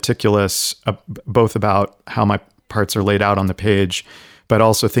meticulous, both about how my parts are laid out on the page, but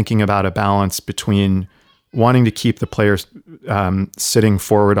also thinking about a balance between wanting to keep the players sitting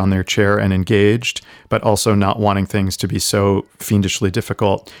forward on their chair and engaged, but also not wanting things to be so fiendishly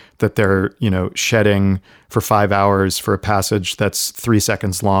difficult that they're, shedding for 5 hours for a passage that's 3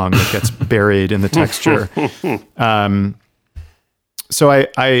 seconds long that gets buried in the texture. So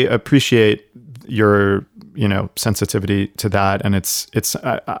I appreciate your, sensitivity to that. And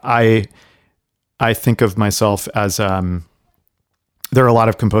I think of myself as there are a lot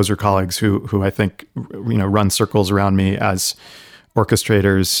of composer colleagues who I think, run circles around me as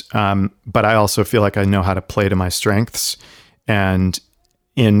orchestrators. But I also feel like I know how to play to my strengths. And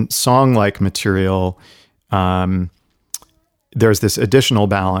in song-like material, there's this additional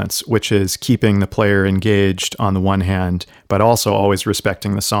balance, which is keeping the player engaged on the one hand, but also always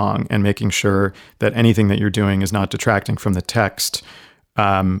respecting the song and making sure that anything that you're doing is not detracting from the text,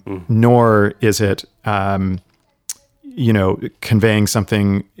 nor is it, conveying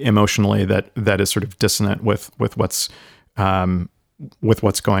something emotionally that is sort of dissonant with what's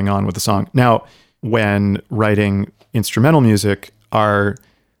going on with the song. Now, when writing instrumental music are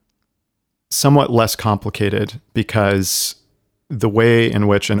somewhat less complicated because the way in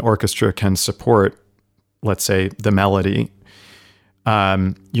which an orchestra can support, let's say, the melody,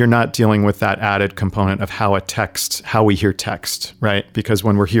 you're not dealing with that added component of how we hear text, right? Because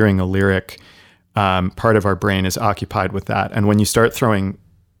when we're hearing a lyric, part of our brain is occupied with that. And when you start throwing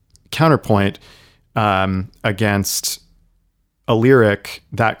counterpoint against a lyric,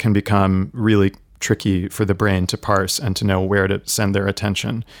 that can become really tricky for the brain to parse and to know where to send their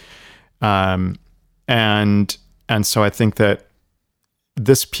attention. And so I think that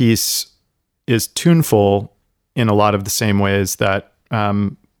this piece is tuneful in a lot of the same ways that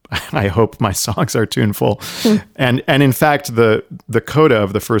I hope my songs are tuneful. And in fact, the coda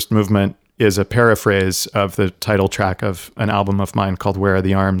of the first movement is a paraphrase of the title track of an album of mine called Where Are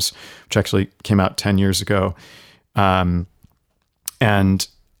the Arms, which actually came out 10 years ago. And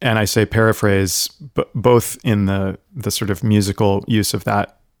I say paraphrase both in the sort of musical use of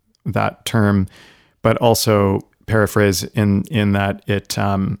that term, but also paraphrase in that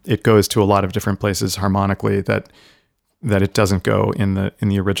it goes to a lot of different places harmonically that it doesn't go in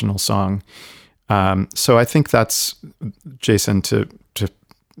the original song. So I think that's, Jason, to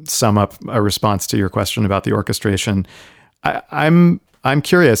sum up a response to your question about the orchestration. I'm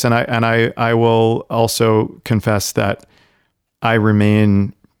curious, and I will also confess that I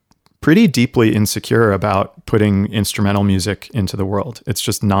remain pretty deeply insecure about putting instrumental music into the world. It's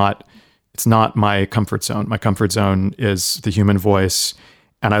just not. It's not my comfort zone. My comfort zone is the human voice,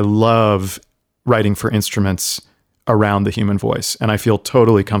 and I love writing for instruments around the human voice. And I feel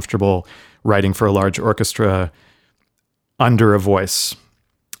totally comfortable writing for a large orchestra under a voice.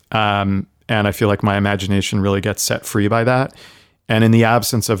 And I feel like my imagination really gets set free by that. And in the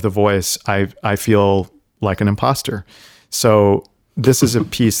absence of the voice, I feel like an imposter. So this is a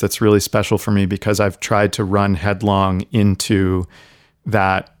piece that's really special for me because I've tried to run headlong into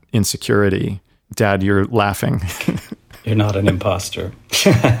that insecurity. Dad, you're laughing. You're not an imposter.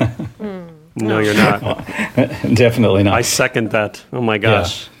 No, you're not. Oh, definitely not. I second that. Oh my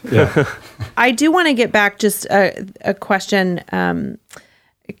gosh. Yeah. I do want to get back just a question,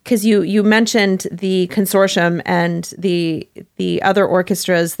 because you mentioned the consortium and the other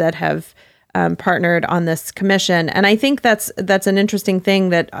orchestras that have partnered on this commission, and I think that's an interesting thing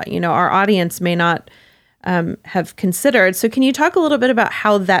that our audience may not have considered. So can you talk a little bit about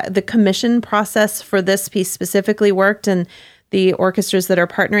how the commission process for this piece specifically worked and the orchestras that are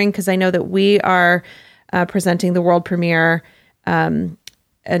partnering? Because I know that we are presenting the world premiere in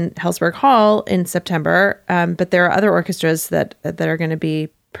Hellsberg Hall in September, but there are other orchestras that are going to be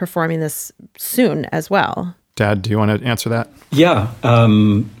performing this soon as well. Dad, do you want to answer that? Yeah.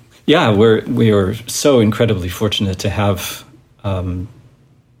 We are so incredibly fortunate to have a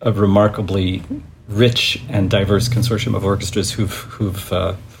remarkably rich and diverse consortium of orchestras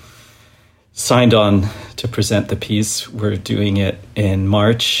who've signed on to present the piece. We're doing it in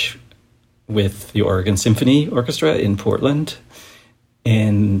March with the Oregon Symphony Orchestra in Portland.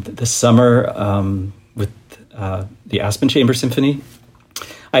 In the summer with the Aspen Chamber Symphony.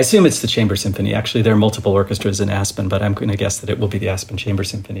 I assume it's the Chamber Symphony. Actually, there are multiple orchestras in Aspen, but I'm going to guess that it will be the Aspen Chamber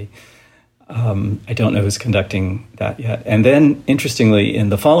Symphony. I don't know who's conducting that yet. And then, interestingly, in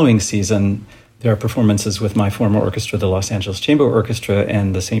the following season, there are performances with my former orchestra, the Los Angeles Chamber Orchestra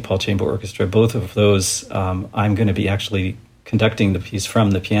and the St. Paul Chamber Orchestra. Both of those, I'm going to be actually conducting the piece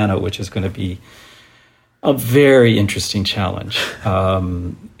from the piano, which is going to be a very interesting challenge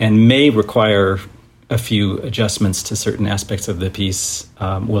and may require a few adjustments to certain aspects of the piece.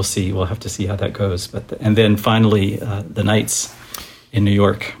 We'll see. We'll have to see how that goes. And then finally, the Knights in New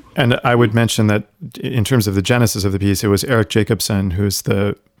York. And I would mention that in terms of the genesis of the piece, it was Eric Jacobson, who's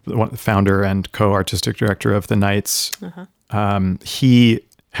the founder and co-artistic director of the Knights. Uh-huh. He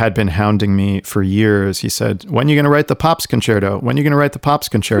had been hounding me for years. He said, "When are you going to write the Pops Concerto? When are you going to write the Pops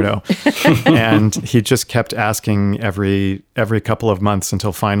Concerto?" And he just kept asking every couple of months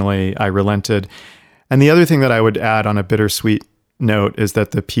until finally I relented. And the other thing that I would add on a bittersweet note is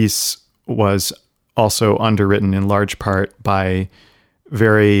that the piece was also underwritten in large part by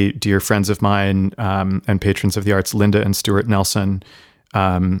very dear friends of mine and patrons of the arts, Linda and Stuart Nelson,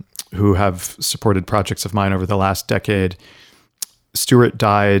 who have supported projects of mine over the last decade. Stuart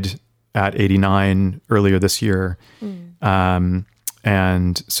died at 89 earlier this year.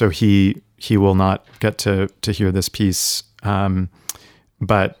 And so he will not get to hear this piece.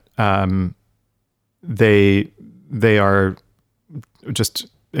 But they are just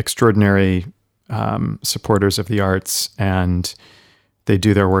extraordinary supporters of the arts, and they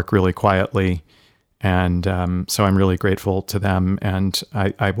do their work really quietly. And so I'm really grateful to them, and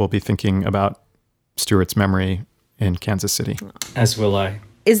I will be thinking about Stuart's memory in Kansas City. As will I.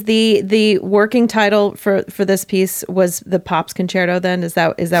 Is the working title for this piece was the Pops Concerto then? Is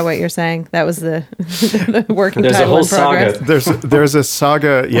that what you're saying? That was the working There's title a whole in progress? saga. There's a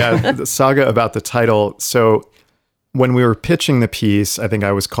saga, the saga about the title. So when we were pitching the piece, I think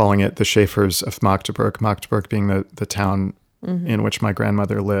I was calling it The Schaefers of Magdeburg, Magdeburg being the town in which my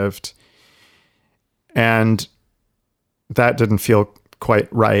grandmother lived. And that didn't feel quite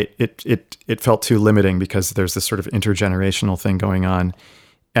right. It felt too limiting because there's this sort of intergenerational thing going on.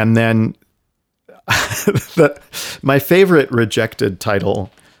 And then my favorite rejected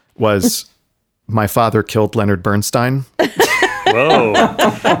title was My Father Killed Leonard Bernstein. Whoa.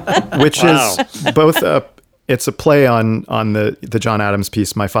 Which is both it's a play on the John Adams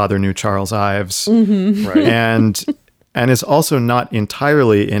piece, My Father Knew Charles Ives. Right. And is also not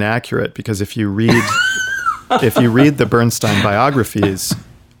entirely inaccurate, because if you read the Bernstein biographies,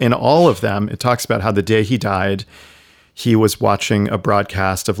 in all of them, it talks about how the day he died, he was watching a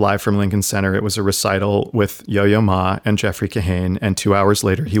broadcast of Live from Lincoln Center. It was a recital with Yo-Yo Ma and Jeffrey Kahane, and 2 hours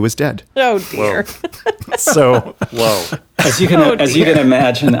later, he was dead. Oh dear. So, Whoa. As you can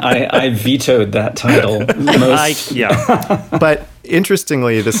imagine, I vetoed that title. But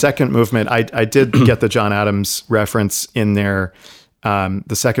interestingly, the second movement, I did get the John Adams reference in there.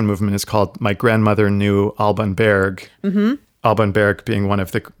 The second movement is called My Grandmother Knew Alban Berg. Mm-hmm. Alban Berg being one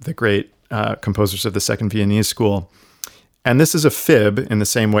of the great composers of the Second Viennese School. And this is a fib in the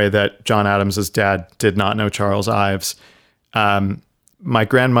same way that John Adams's dad did not know Charles Ives. My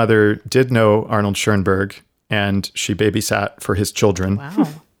grandmother did know Arnold Schoenberg, and she babysat for his children. Wow.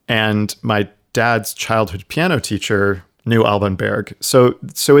 And my dad's childhood piano teacher knew Alban Berg. So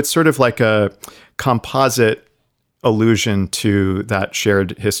it's sort of like a composite allusion to that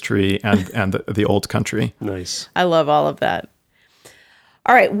shared history and the old country. Nice. I love all of that.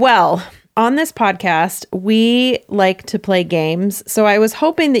 All right. Well, on this podcast, we like to play games. So I was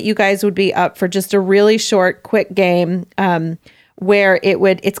hoping that you guys would be up for just a really short, quick game where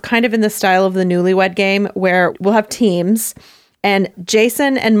it's kind of in the style of the Newlywed Game, where we'll have teams and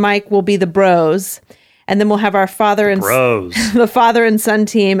Jason and Mike will be the bros. And then we'll have our the father and son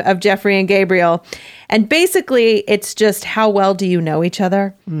team of Jeffrey and Gabriel. And basically, it's just how well do you know each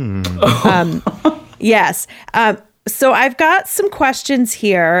other? Yes. So I've got some questions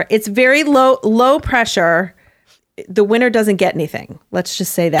here. It's very low pressure. The winner doesn't get anything. Let's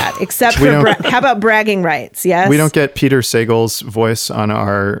just say that. Except for how about bragging rights? Yes. We don't get Peter Sagal's voice on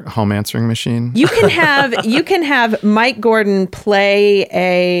our home answering machine. You can have Mike Gordon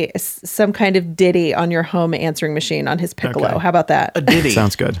play some kind of ditty on your home answering machine on his piccolo. Okay. How about that? A ditty.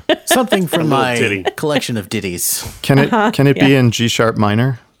 Sounds good. Something from my collection of ditties. Can it be in G sharp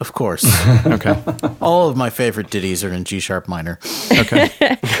minor? Of course. Okay. All of my favorite ditties are in G sharp minor. Okay.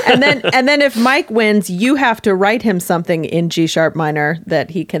 and then if Mike wins, you have to write him something in G sharp minor that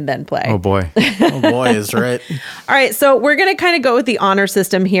he can then play. Oh boy. Oh boy is right. All right. So we're going to kind of go with the honor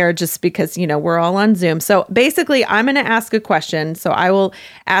system here just because, we're all on Zoom. So basically I'm going to ask a question. So I will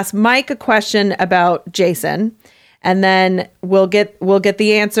ask Mike a question about Jason. And then we'll get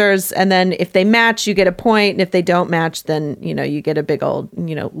the answers, and then if they match, you get a point, and if they don't match, then you get a big old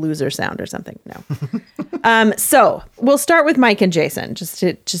loser sound or something. No. So we'll start with Mike and Jason just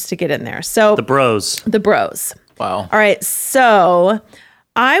to get in there. So the bros. Wow. All right. So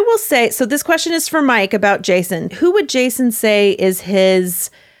I will say. So this question is for Mike about Jason. Who would Jason say is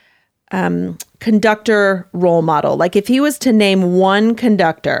his conductor role model? Like if he was to name one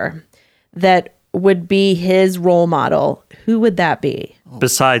conductor that would be his role model, who would that be?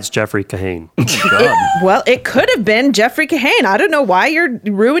 Besides Jeffrey Kahane. It could have been Jeffrey Kahane. I don't know why you're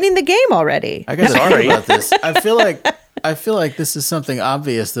ruining the game already. I gotta think about this. I feel like this is something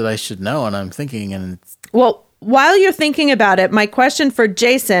obvious that I should know, and I'm thinking, and well, while you're thinking about it, my question for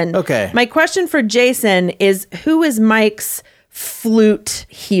Jason. Okay. My question for Jason is, who is Mike's flute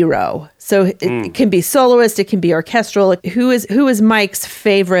hero? So it can be soloist, it can be orchestral. Who is Mike's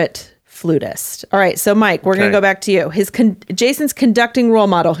favorite flutist? All right, so Mike, we're going to go back to you. Jason's conducting role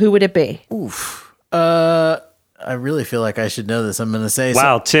model, who would it be? I I really feel like I should know this. I'm going to say,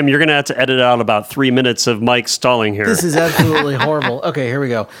 Wow, Tim, you're going to have to edit out about 3 minutes of Mike stalling here. this is absolutely horrible. Okay, here we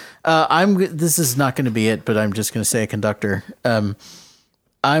go. This is not going to be it, but I'm just going to say a conductor.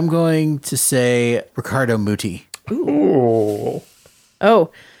 I'm going to say Riccardo Muti. Ooh.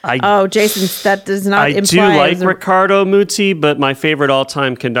 Jason, that does not I imply... do like Riccardo Muti, but my favorite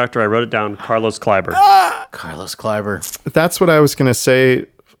all-time conductor, I wrote it down, Carlos Kleiber. Carlos Kleiber. That's what I was going to say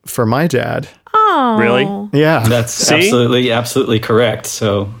for my dad. Oh. Really? Yeah. That's absolutely correct.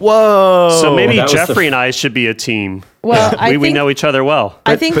 So Whoa. So maybe that was Jeffrey and I should be a team. Well, I we think, know each other well.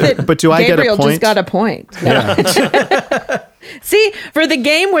 I think but do I get a Gabriel point? just got a point. No. See, for the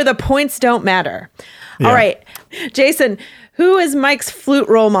game where the points don't matter. Yeah. All right. Jason, who is Mike's flute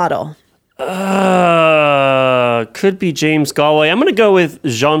role model? Could be James Galway. I'm going to go with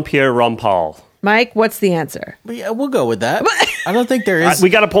Jean-Pierre Rampal. Mike, what's the answer? Yeah, we'll go with that. I don't think there is.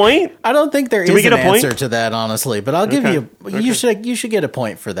 We got a point? I don't think there is we get an a point? answer to that, honestly. But I'll give you. You should get a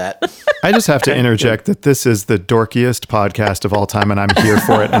point for that. I just have to interject that this is the dorkiest podcast of all time, and I'm here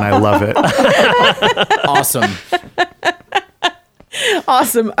for it, and I love it. Awesome.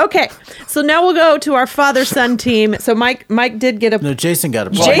 Awesome. Okay. So now we'll go to our father-son team. So Mike did get a No, Jason got a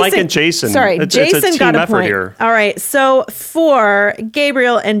point. Well, Mike and Jason. Sorry, It's a Jason team got a effort point. here. All right. So for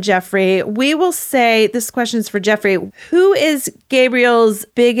Gabriel and Jeffrey, we will say this question is for Jeffrey. Who is Gabriel's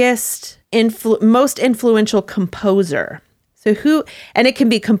biggest, most influential composer? So who, and it can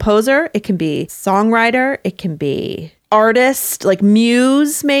be composer, it can be songwriter, it can be artist, like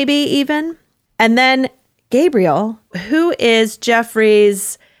muse, maybe even. And then Gabriel, who is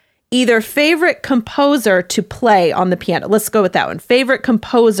Jeffrey's either favorite composer to play on the piano? Let's go with that one. Favorite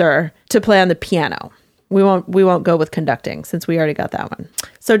composer to play on the piano. We won't go with conducting since we already got that one.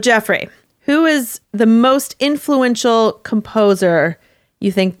 So Jeffrey, who is the most influential composer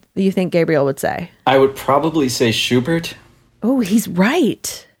you think Gabriel would say? I would probably say Schubert. Oh, he's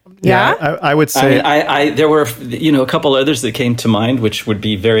right. Yeah. I would say. I there were a couple others that came to mind, which would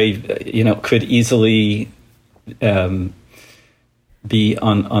be very could easily be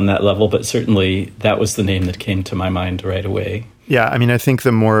on that level, but certainly that was the name that came to my mind right away. Yeah, I mean, I think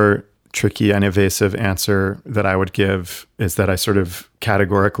the more tricky and evasive answer that I would give is that I sort of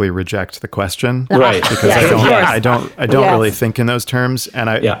categorically reject the question, Right? Because Yes, I don't Yes. really think in those terms, and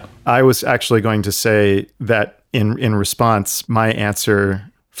I was actually going to say that in response, my answer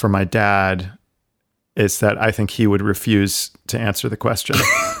for my dad is that I think he would refuse to answer the question.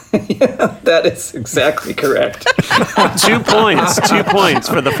 That is exactly correct. 2 points. 2 points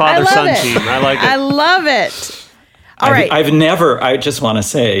for the father-son team. I like it. I love it. All right. I've never, I just want to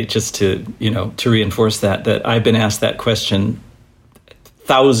say, just to reinforce that I've been asked that question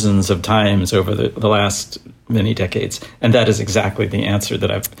thousands of times over the last many decades. And that is exactly the answer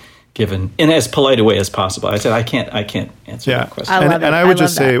that I've given in as polite a way as possible. I said, I can't answer that question. And I would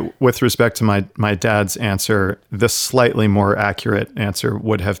just say, with respect to my dad's answer, the slightly more accurate answer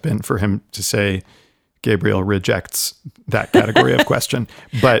would have been for him to say, Gabriel rejects that category of question.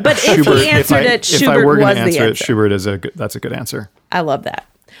 But Schubert, if he answered it, if I were going to was the answer it, answer. Schubert that's a good answer. I love that.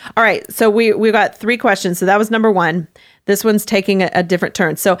 All right. So we got 3 questions. So that was number 1. This one's taking a different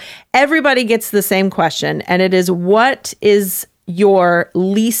turn. So everybody gets the same question. And it is, what is your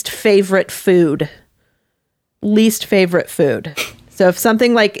least favorite food? Least favorite food. So if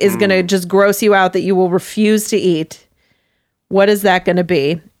something like is going to just gross you out that you will refuse to eat, what is that going to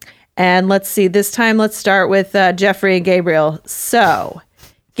be? And let's see, this time let's start with Jeffrey and Gabriel. So,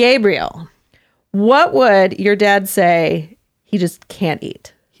 Gabriel, what would your dad say he just can't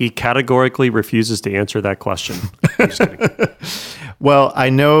eat? He categorically refuses to answer that question. I'm just kidding. Well, I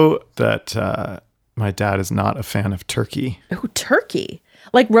know that my dad is not a fan of turkey. Oh, turkey.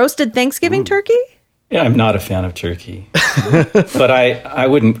 Like roasted Thanksgiving turkey? Yeah, I'm not a fan of turkey, but I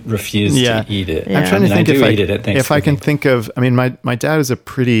wouldn't refuse to eat it. I'm trying to think I do eat it at Thanksgiving. if I can think of. I mean, my dad is a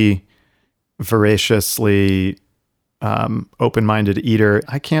pretty voraciously open-minded eater.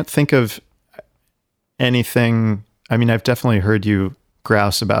 I can't think of anything. I mean, I've definitely heard you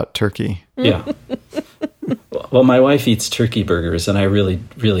grouse about turkey. Yeah. Well, my wife eats turkey burgers, and I really,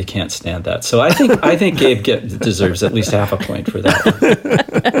 really can't stand that. So I think Gabe deserves at least half a point for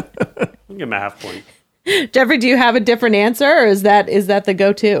that. I'll give him a half point. Jeffrey, do you have a different answer, or is that the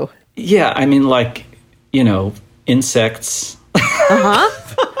go-to? Yeah, I mean, insects.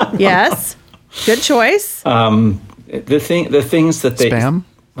 Yes. Good choice. The things that they Spam?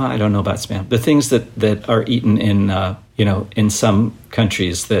 Well, I don't know about spam. The things that are eaten in some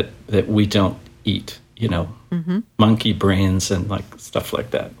countries that we don't eat. Monkey brains and stuff like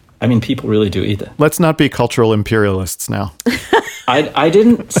that. I mean, people really do eat that. Let's not be cultural imperialists now. I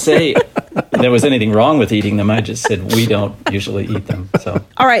didn't say there was anything wrong with eating them. I just said we don't usually eat them. So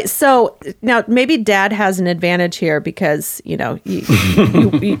All right. So now maybe Dad has an advantage here because, you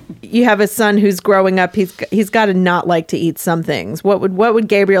have a son who's growing up. He's got to not like to eat some things. What would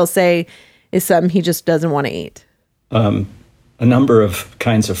Gabriel say is something he just doesn't want to eat? a number of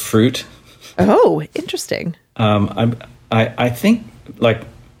kinds of fruit. Oh, interesting. I think like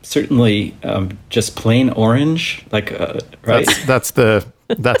certainly just plain orange, like right. That's the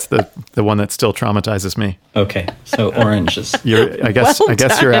one that still traumatizes me. Okay, so oranges. I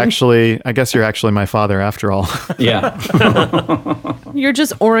guess you're actually my father after all. Yeah. You're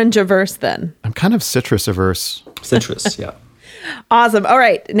just orange averse then. I'm kind of citrus averse. Citrus, yeah. Awesome. All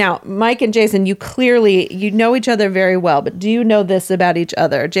right. Now, Mike and Jason, you know each other very well, but do you know this about each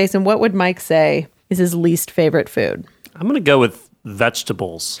other? Jason, what would Mike say is his least favorite food? I'm going to go with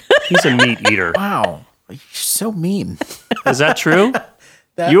vegetables. He's a meat eater. Wow. You're so mean. Is that true?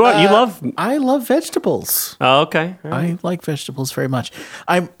 You love... I love vegetables. Oh, okay. All right. I like vegetables very much.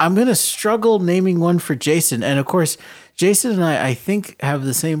 I'm going to struggle naming one for Jason. And of course, Jason and I think, have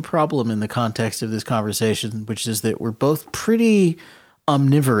the same problem in the context of this conversation, which is that we're both pretty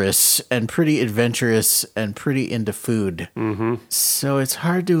omnivorous and pretty adventurous and pretty into food. Mm-hmm. So it's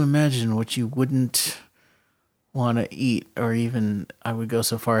hard to imagine what you wouldn't want to eat, or even I would go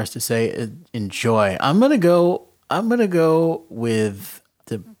so far as to say enjoy. I'm going to go with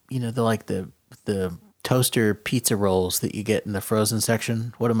the toaster pizza rolls that you get in the frozen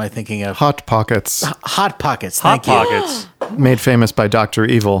section. What am I thinking of? Hot Pockets. Hot Pockets. Hot Thank you. Pockets. Made famous by Dr.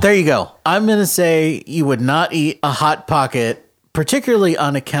 Evil. There you go. I'm going to say you would not eat a Hot Pocket, particularly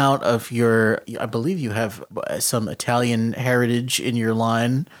on account of I believe you have some Italian heritage in your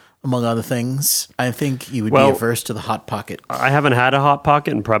line, among other things. I think you would be averse to the Hot Pocket. I haven't had a Hot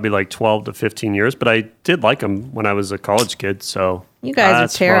Pocket in probably like 12 to 15 years, but I did like them when I was a college kid, so... You guys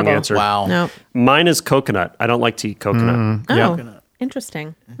that's are terrible. Wrong answer. Wow. No. Mine is coconut. I don't like to eat coconut. Oh, Coconut.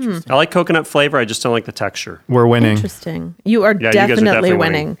 interesting. I like coconut flavor. I just don't like the texture. We're winning. Interesting. You are you guys are definitely definitely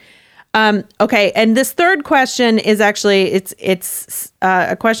winning. Okay, and this third question is actually it's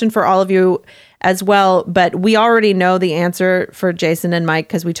a question for all of you as well, but we already know the answer for Jason and Mike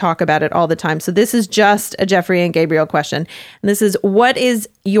because we talk about it all the time. So this is just a Jeffrey and Gabriel question. And this is, what is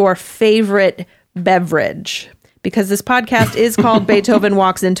your favorite beverage? Because this podcast is called Beethoven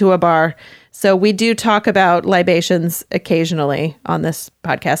Walks Into a Bar. So we do talk about libations occasionally on this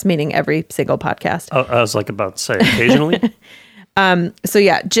podcast, meaning every single podcast. I was like about to say occasionally. So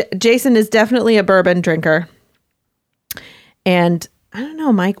yeah, Jason is definitely a bourbon drinker. And I don't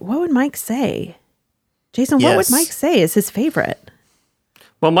know, Mike, what would Mike say? Jason, what would Mike say is his favorite?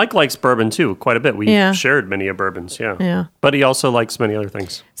 Well, Mike likes bourbon too, quite a bit. We Yeah. shared many of bourbons, Yeah. But he also likes many other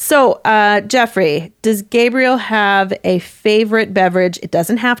things. So, Jeffrey, does Gabriel have a favorite beverage? It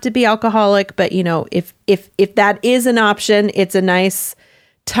doesn't have to be alcoholic, but if that is an option, it's a nice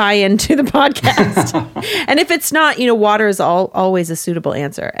tie-in to the podcast. And if it's not, water is always a suitable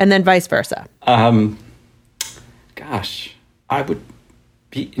answer, and then vice versa. Gosh, I would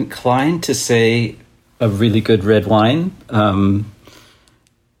be inclined to say a really good red wine,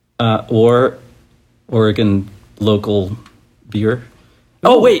 or Oregon local beer.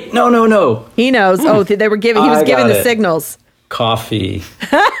 Oh wait, no. He knows. Oh, they were giving. He was giving the signals. Coffee.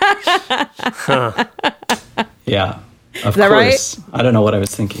 Yeah, of that course. Right? I don't know what I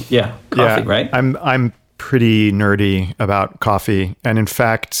was thinking. Yeah, coffee, right? I'm pretty nerdy about coffee, and in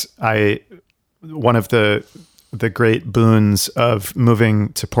fact, one of the great boons of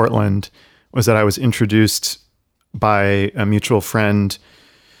moving to Portland was that I was introduced by a mutual friend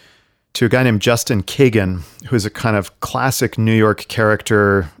to a guy named Justin Kagan, who's a kind of classic New York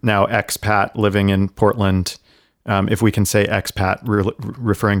character, now expat living in Portland. If we can say expat,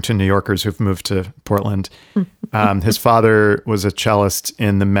 referring to New Yorkers who've moved to Portland. His father was a cellist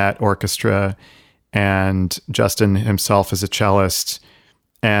in the Met Orchestra, and Justin himself is a cellist.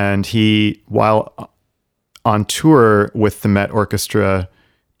 And he, while on tour with the Met Orchestra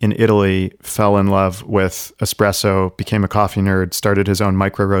in Italy, fell in love with espresso, became a coffee nerd, started his own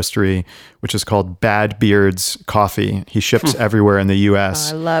micro roastery, which is called Bad Beards Coffee. He ships everywhere in the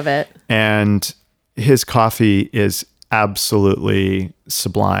U.S. Oh, I love it. And his coffee is absolutely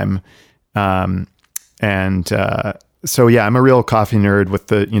sublime. So yeah, I'm a real coffee nerd with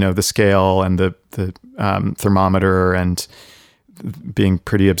the scale and the thermometer, and being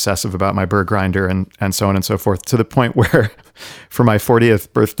pretty obsessive about my burr grinder and so on and so forth, to the point where for my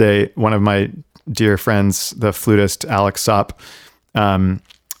 40th birthday, one of my dear friends, the flutist Alex Sopp,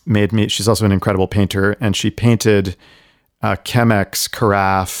 made me, she's also an incredible painter, and she painted a Chemex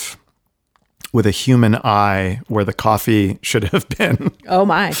carafe with a human eye where the coffee should have been. Oh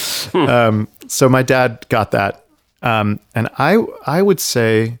my. So my dad got that. And I would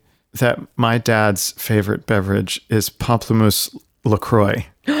say that my dad's favorite beverage is Pamplemousse LaCroix.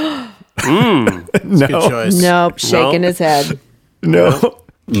 Good choice. Nope, shaking his head. No.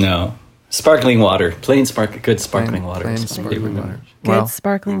 No. Sparkling water. Good sparkling water. Plain is my sparkling favorite water. beverage. Good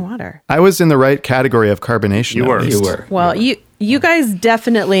sparkling water. I was in the right category of carbonation. You at were. least. You were. Well, you guys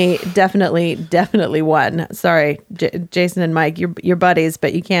definitely won. Sorry, Jason and Mike, you're buddies,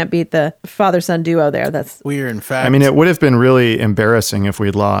 but you can't beat the father-son duo there. We are, in fact. I mean, it would have been really embarrassing if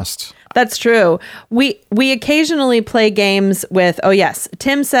we'd lost. That's true. We occasionally play games with. Oh yes,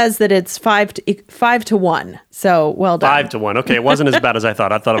 Tim says that it's 5-1. So well done. 5-1. Okay, it wasn't as bad as I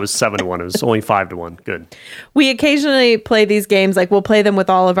thought. I thought it was 7-1. It was only 5-1. Good. We occasionally play these games. Like we'll play them with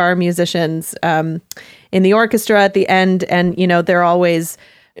all of our musicians in the orchestra at the end, and they're always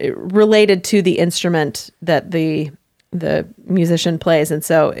related to the instrument that the musician plays, and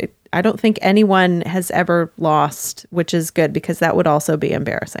so. I don't think anyone has ever lost, which is good because that would also be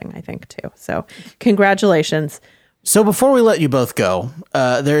embarrassing, I think, too. So congratulations. So before we let you both go,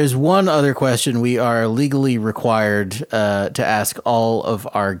 there is one other question we are legally required to ask all of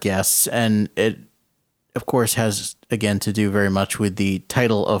our guests. And it, of course, has, again, to do very much with the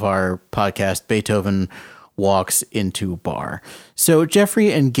title of our podcast, Beethoven Walks into Bar. So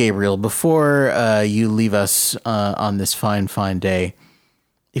Jeffrey and Gabriel, before you leave us on this fine, fine day,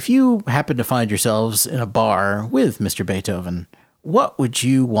 if you happen to find yourselves in a bar with Mr. Beethoven, what would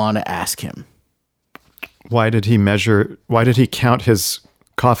you want to ask him? Why did he count his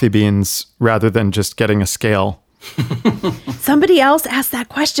coffee beans rather than just getting a scale? Somebody else asked that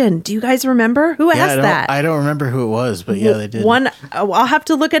question. Do you guys remember who asked that? I don't remember who it was, but yeah, they did. I'll have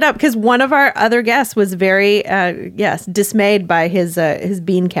to look it up because one of our other guests was very, dismayed by his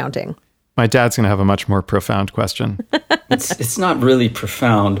bean counting. My dad's going to have a much more profound question. It's not really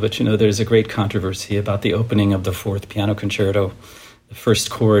profound, but there's a great controversy about the opening of the Fourth Piano Concerto, the first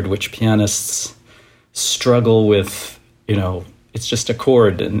chord, which pianists struggle with. It's just a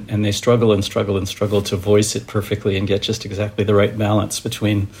chord, and they struggle to voice it perfectly and get just exactly the right balance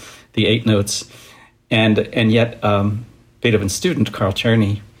between the 8 notes, and yet Beethoven's student Carl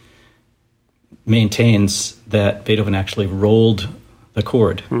Czerny maintains that Beethoven actually rolled the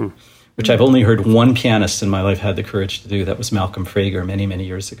chord. Which I've only heard one pianist in my life had the courage to do. That was Malcolm Frager many, many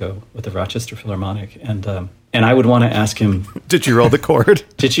years ago with the Rochester Philharmonic. And I would want to ask him, did you roll the chord?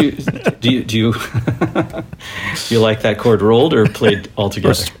 Do you do you like that chord rolled or played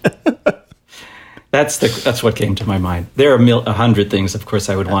altogether? That's what came to my mind. There are 100 things, of course,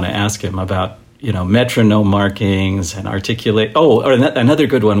 I would want to ask him about, metronome markings and articulate. Oh, or another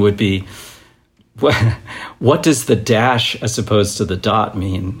good one would be, what does the dash as opposed to the dot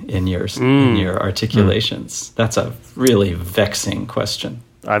mean in your articulations? That's a really vexing question.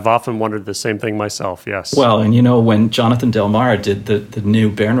 I've often wondered the same thing myself, yes. Well, and when Jonathan Del Mar did the new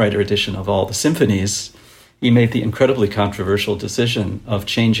Bernreiter edition of all the symphonies, he made the incredibly controversial decision of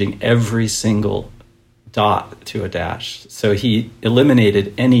changing every single dot to a dash. So he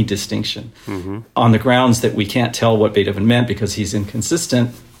eliminated any distinction on the grounds that we can't tell what Beethoven meant because he's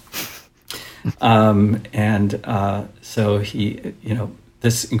inconsistent. So he,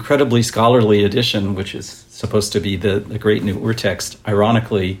 this incredibly scholarly edition, which is supposed to be the great new Urtext,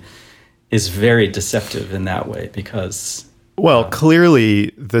 ironically, is very deceptive in that way because... Well,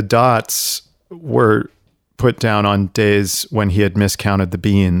 clearly the dots were put down on days when he had miscounted the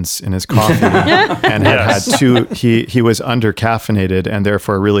beans in his coffee and had two. He was under caffeinated and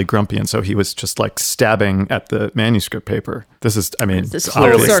therefore really grumpy, and so he was just like stabbing at the manuscript paper. This is,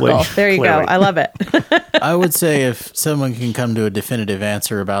 full circle. There you go. I love it. I would say if someone can come to a definitive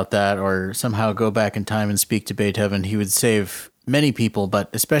answer about that, or somehow go back in time and speak to Beethoven, he would save many people, but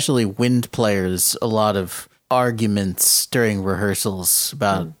especially wind players, a lot of arguments during rehearsals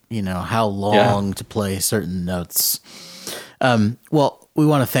about how long to play certain notes. Well, we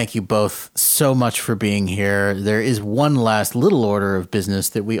want to thank you both so much for being here. There is one last little order of business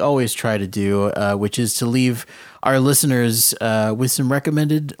that we always try to do, which is to leave our listeners with some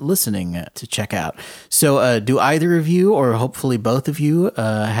recommended listening to check out. So do either of you, or hopefully both of you,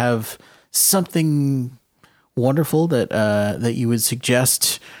 have something wonderful that you would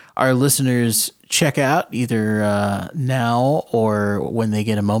suggest our listeners check out either now or when they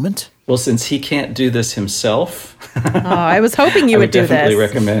get a moment? Well, since he can't do this himself, I was hoping you would do this. I would definitely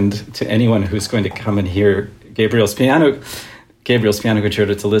recommend to anyone who's going to come and hear Gabriel's Piano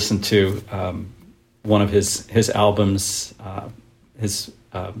Concerto to listen to one of his albums.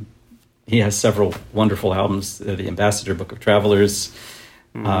 He has several wonderful albums: the Ambassador Book of Travelers,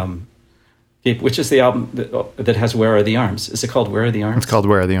 Gabe, which is the album that has "Where Are the Arms"? Is it called "Where Are the Arms"? It's called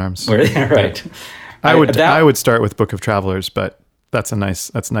 "Where Are the Arms." Where, right. I would start with Book of Travelers, but that's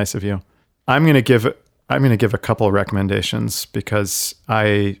nice of you. I'm gonna give a couple of recommendations because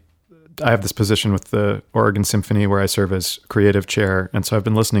I have this position with the Oregon Symphony where I serve as creative chair, and so I've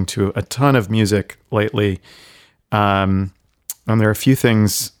been listening to a ton of music lately. And there are a few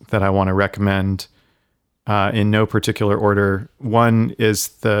things that I want to recommend in no particular order. One is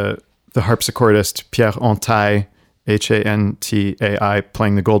the harpsichordist Pierre Hantai, Hantai,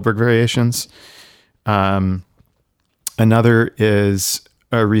 playing the Goldberg Variations. Another is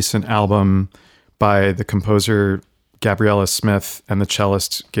a recent album by the composer Gabriela Smith and the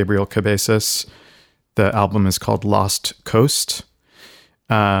cellist Gabriel Cabezas. The album is called Lost Coast.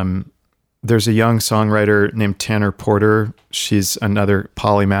 There's a young songwriter named Tanner Porter. She's another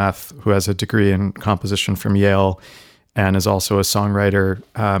polymath who has a degree in composition from Yale and is also a songwriter.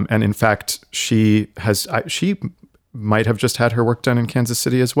 And in fact, she might have just had her work done in Kansas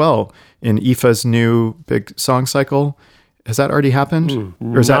City as well in IFA's new big song cycle. Has that already happened?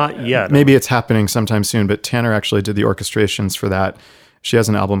 Or is not yet. Maybe it's happening sometime soon, but Tanner actually did the orchestrations for that. She has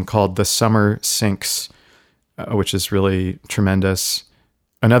an album called The Summer Sinks, which is really tremendous.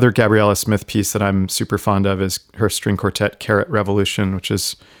 Another Gabriela Smith piece that I'm super fond of is her string quartet, Carrot Revolution, which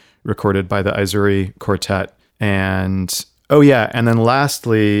is recorded by the Izuri Quartet. And then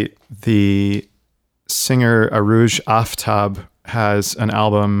lastly, the singer Arouj Aftab has an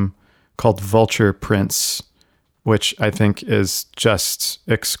album called Vulture Prince, which I think is just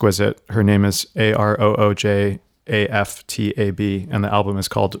exquisite. Her name is Aroojaftab, and the album is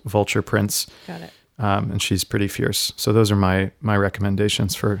called Vulture Prince. Got it. And she's pretty fierce. So those are my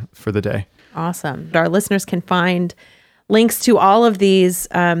recommendations for the day. Awesome. Our listeners can find links to all of these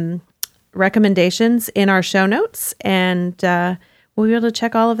recommendations in our show notes, and we'll be able to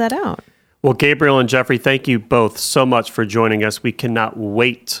check all of that out. Well, Gabriel and Jeffrey, thank you both so much for joining us. We cannot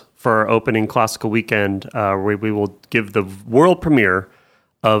wait for our opening classical weekend, where we will give the world premiere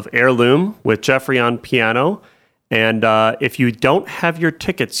of Heirloom with Jeffrey on piano. And if you don't have your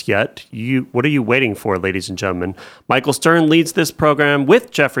tickets yet, what are you waiting for, ladies and gentlemen? Michael Stern leads this program with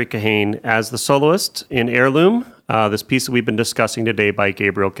Jeffrey Kahane as the soloist in Heirloom, this piece that we've been discussing today by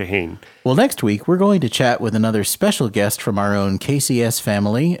Gabriel Kahane. Well, next week, we're going to chat with another special guest from our own KCS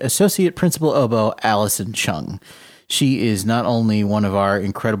family, Associate Principal Oboe Allison Chung. She is not only one of our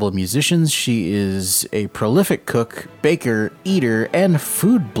incredible musicians, she is a prolific cook, baker, eater, and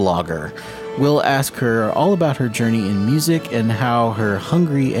food blogger. We'll ask her all about her journey in music and how her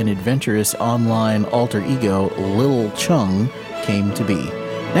hungry and adventurous online alter ego, Lil Chung, came to be.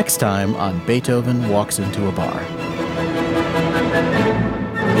 Next time on Beethoven Walks Into a Bar.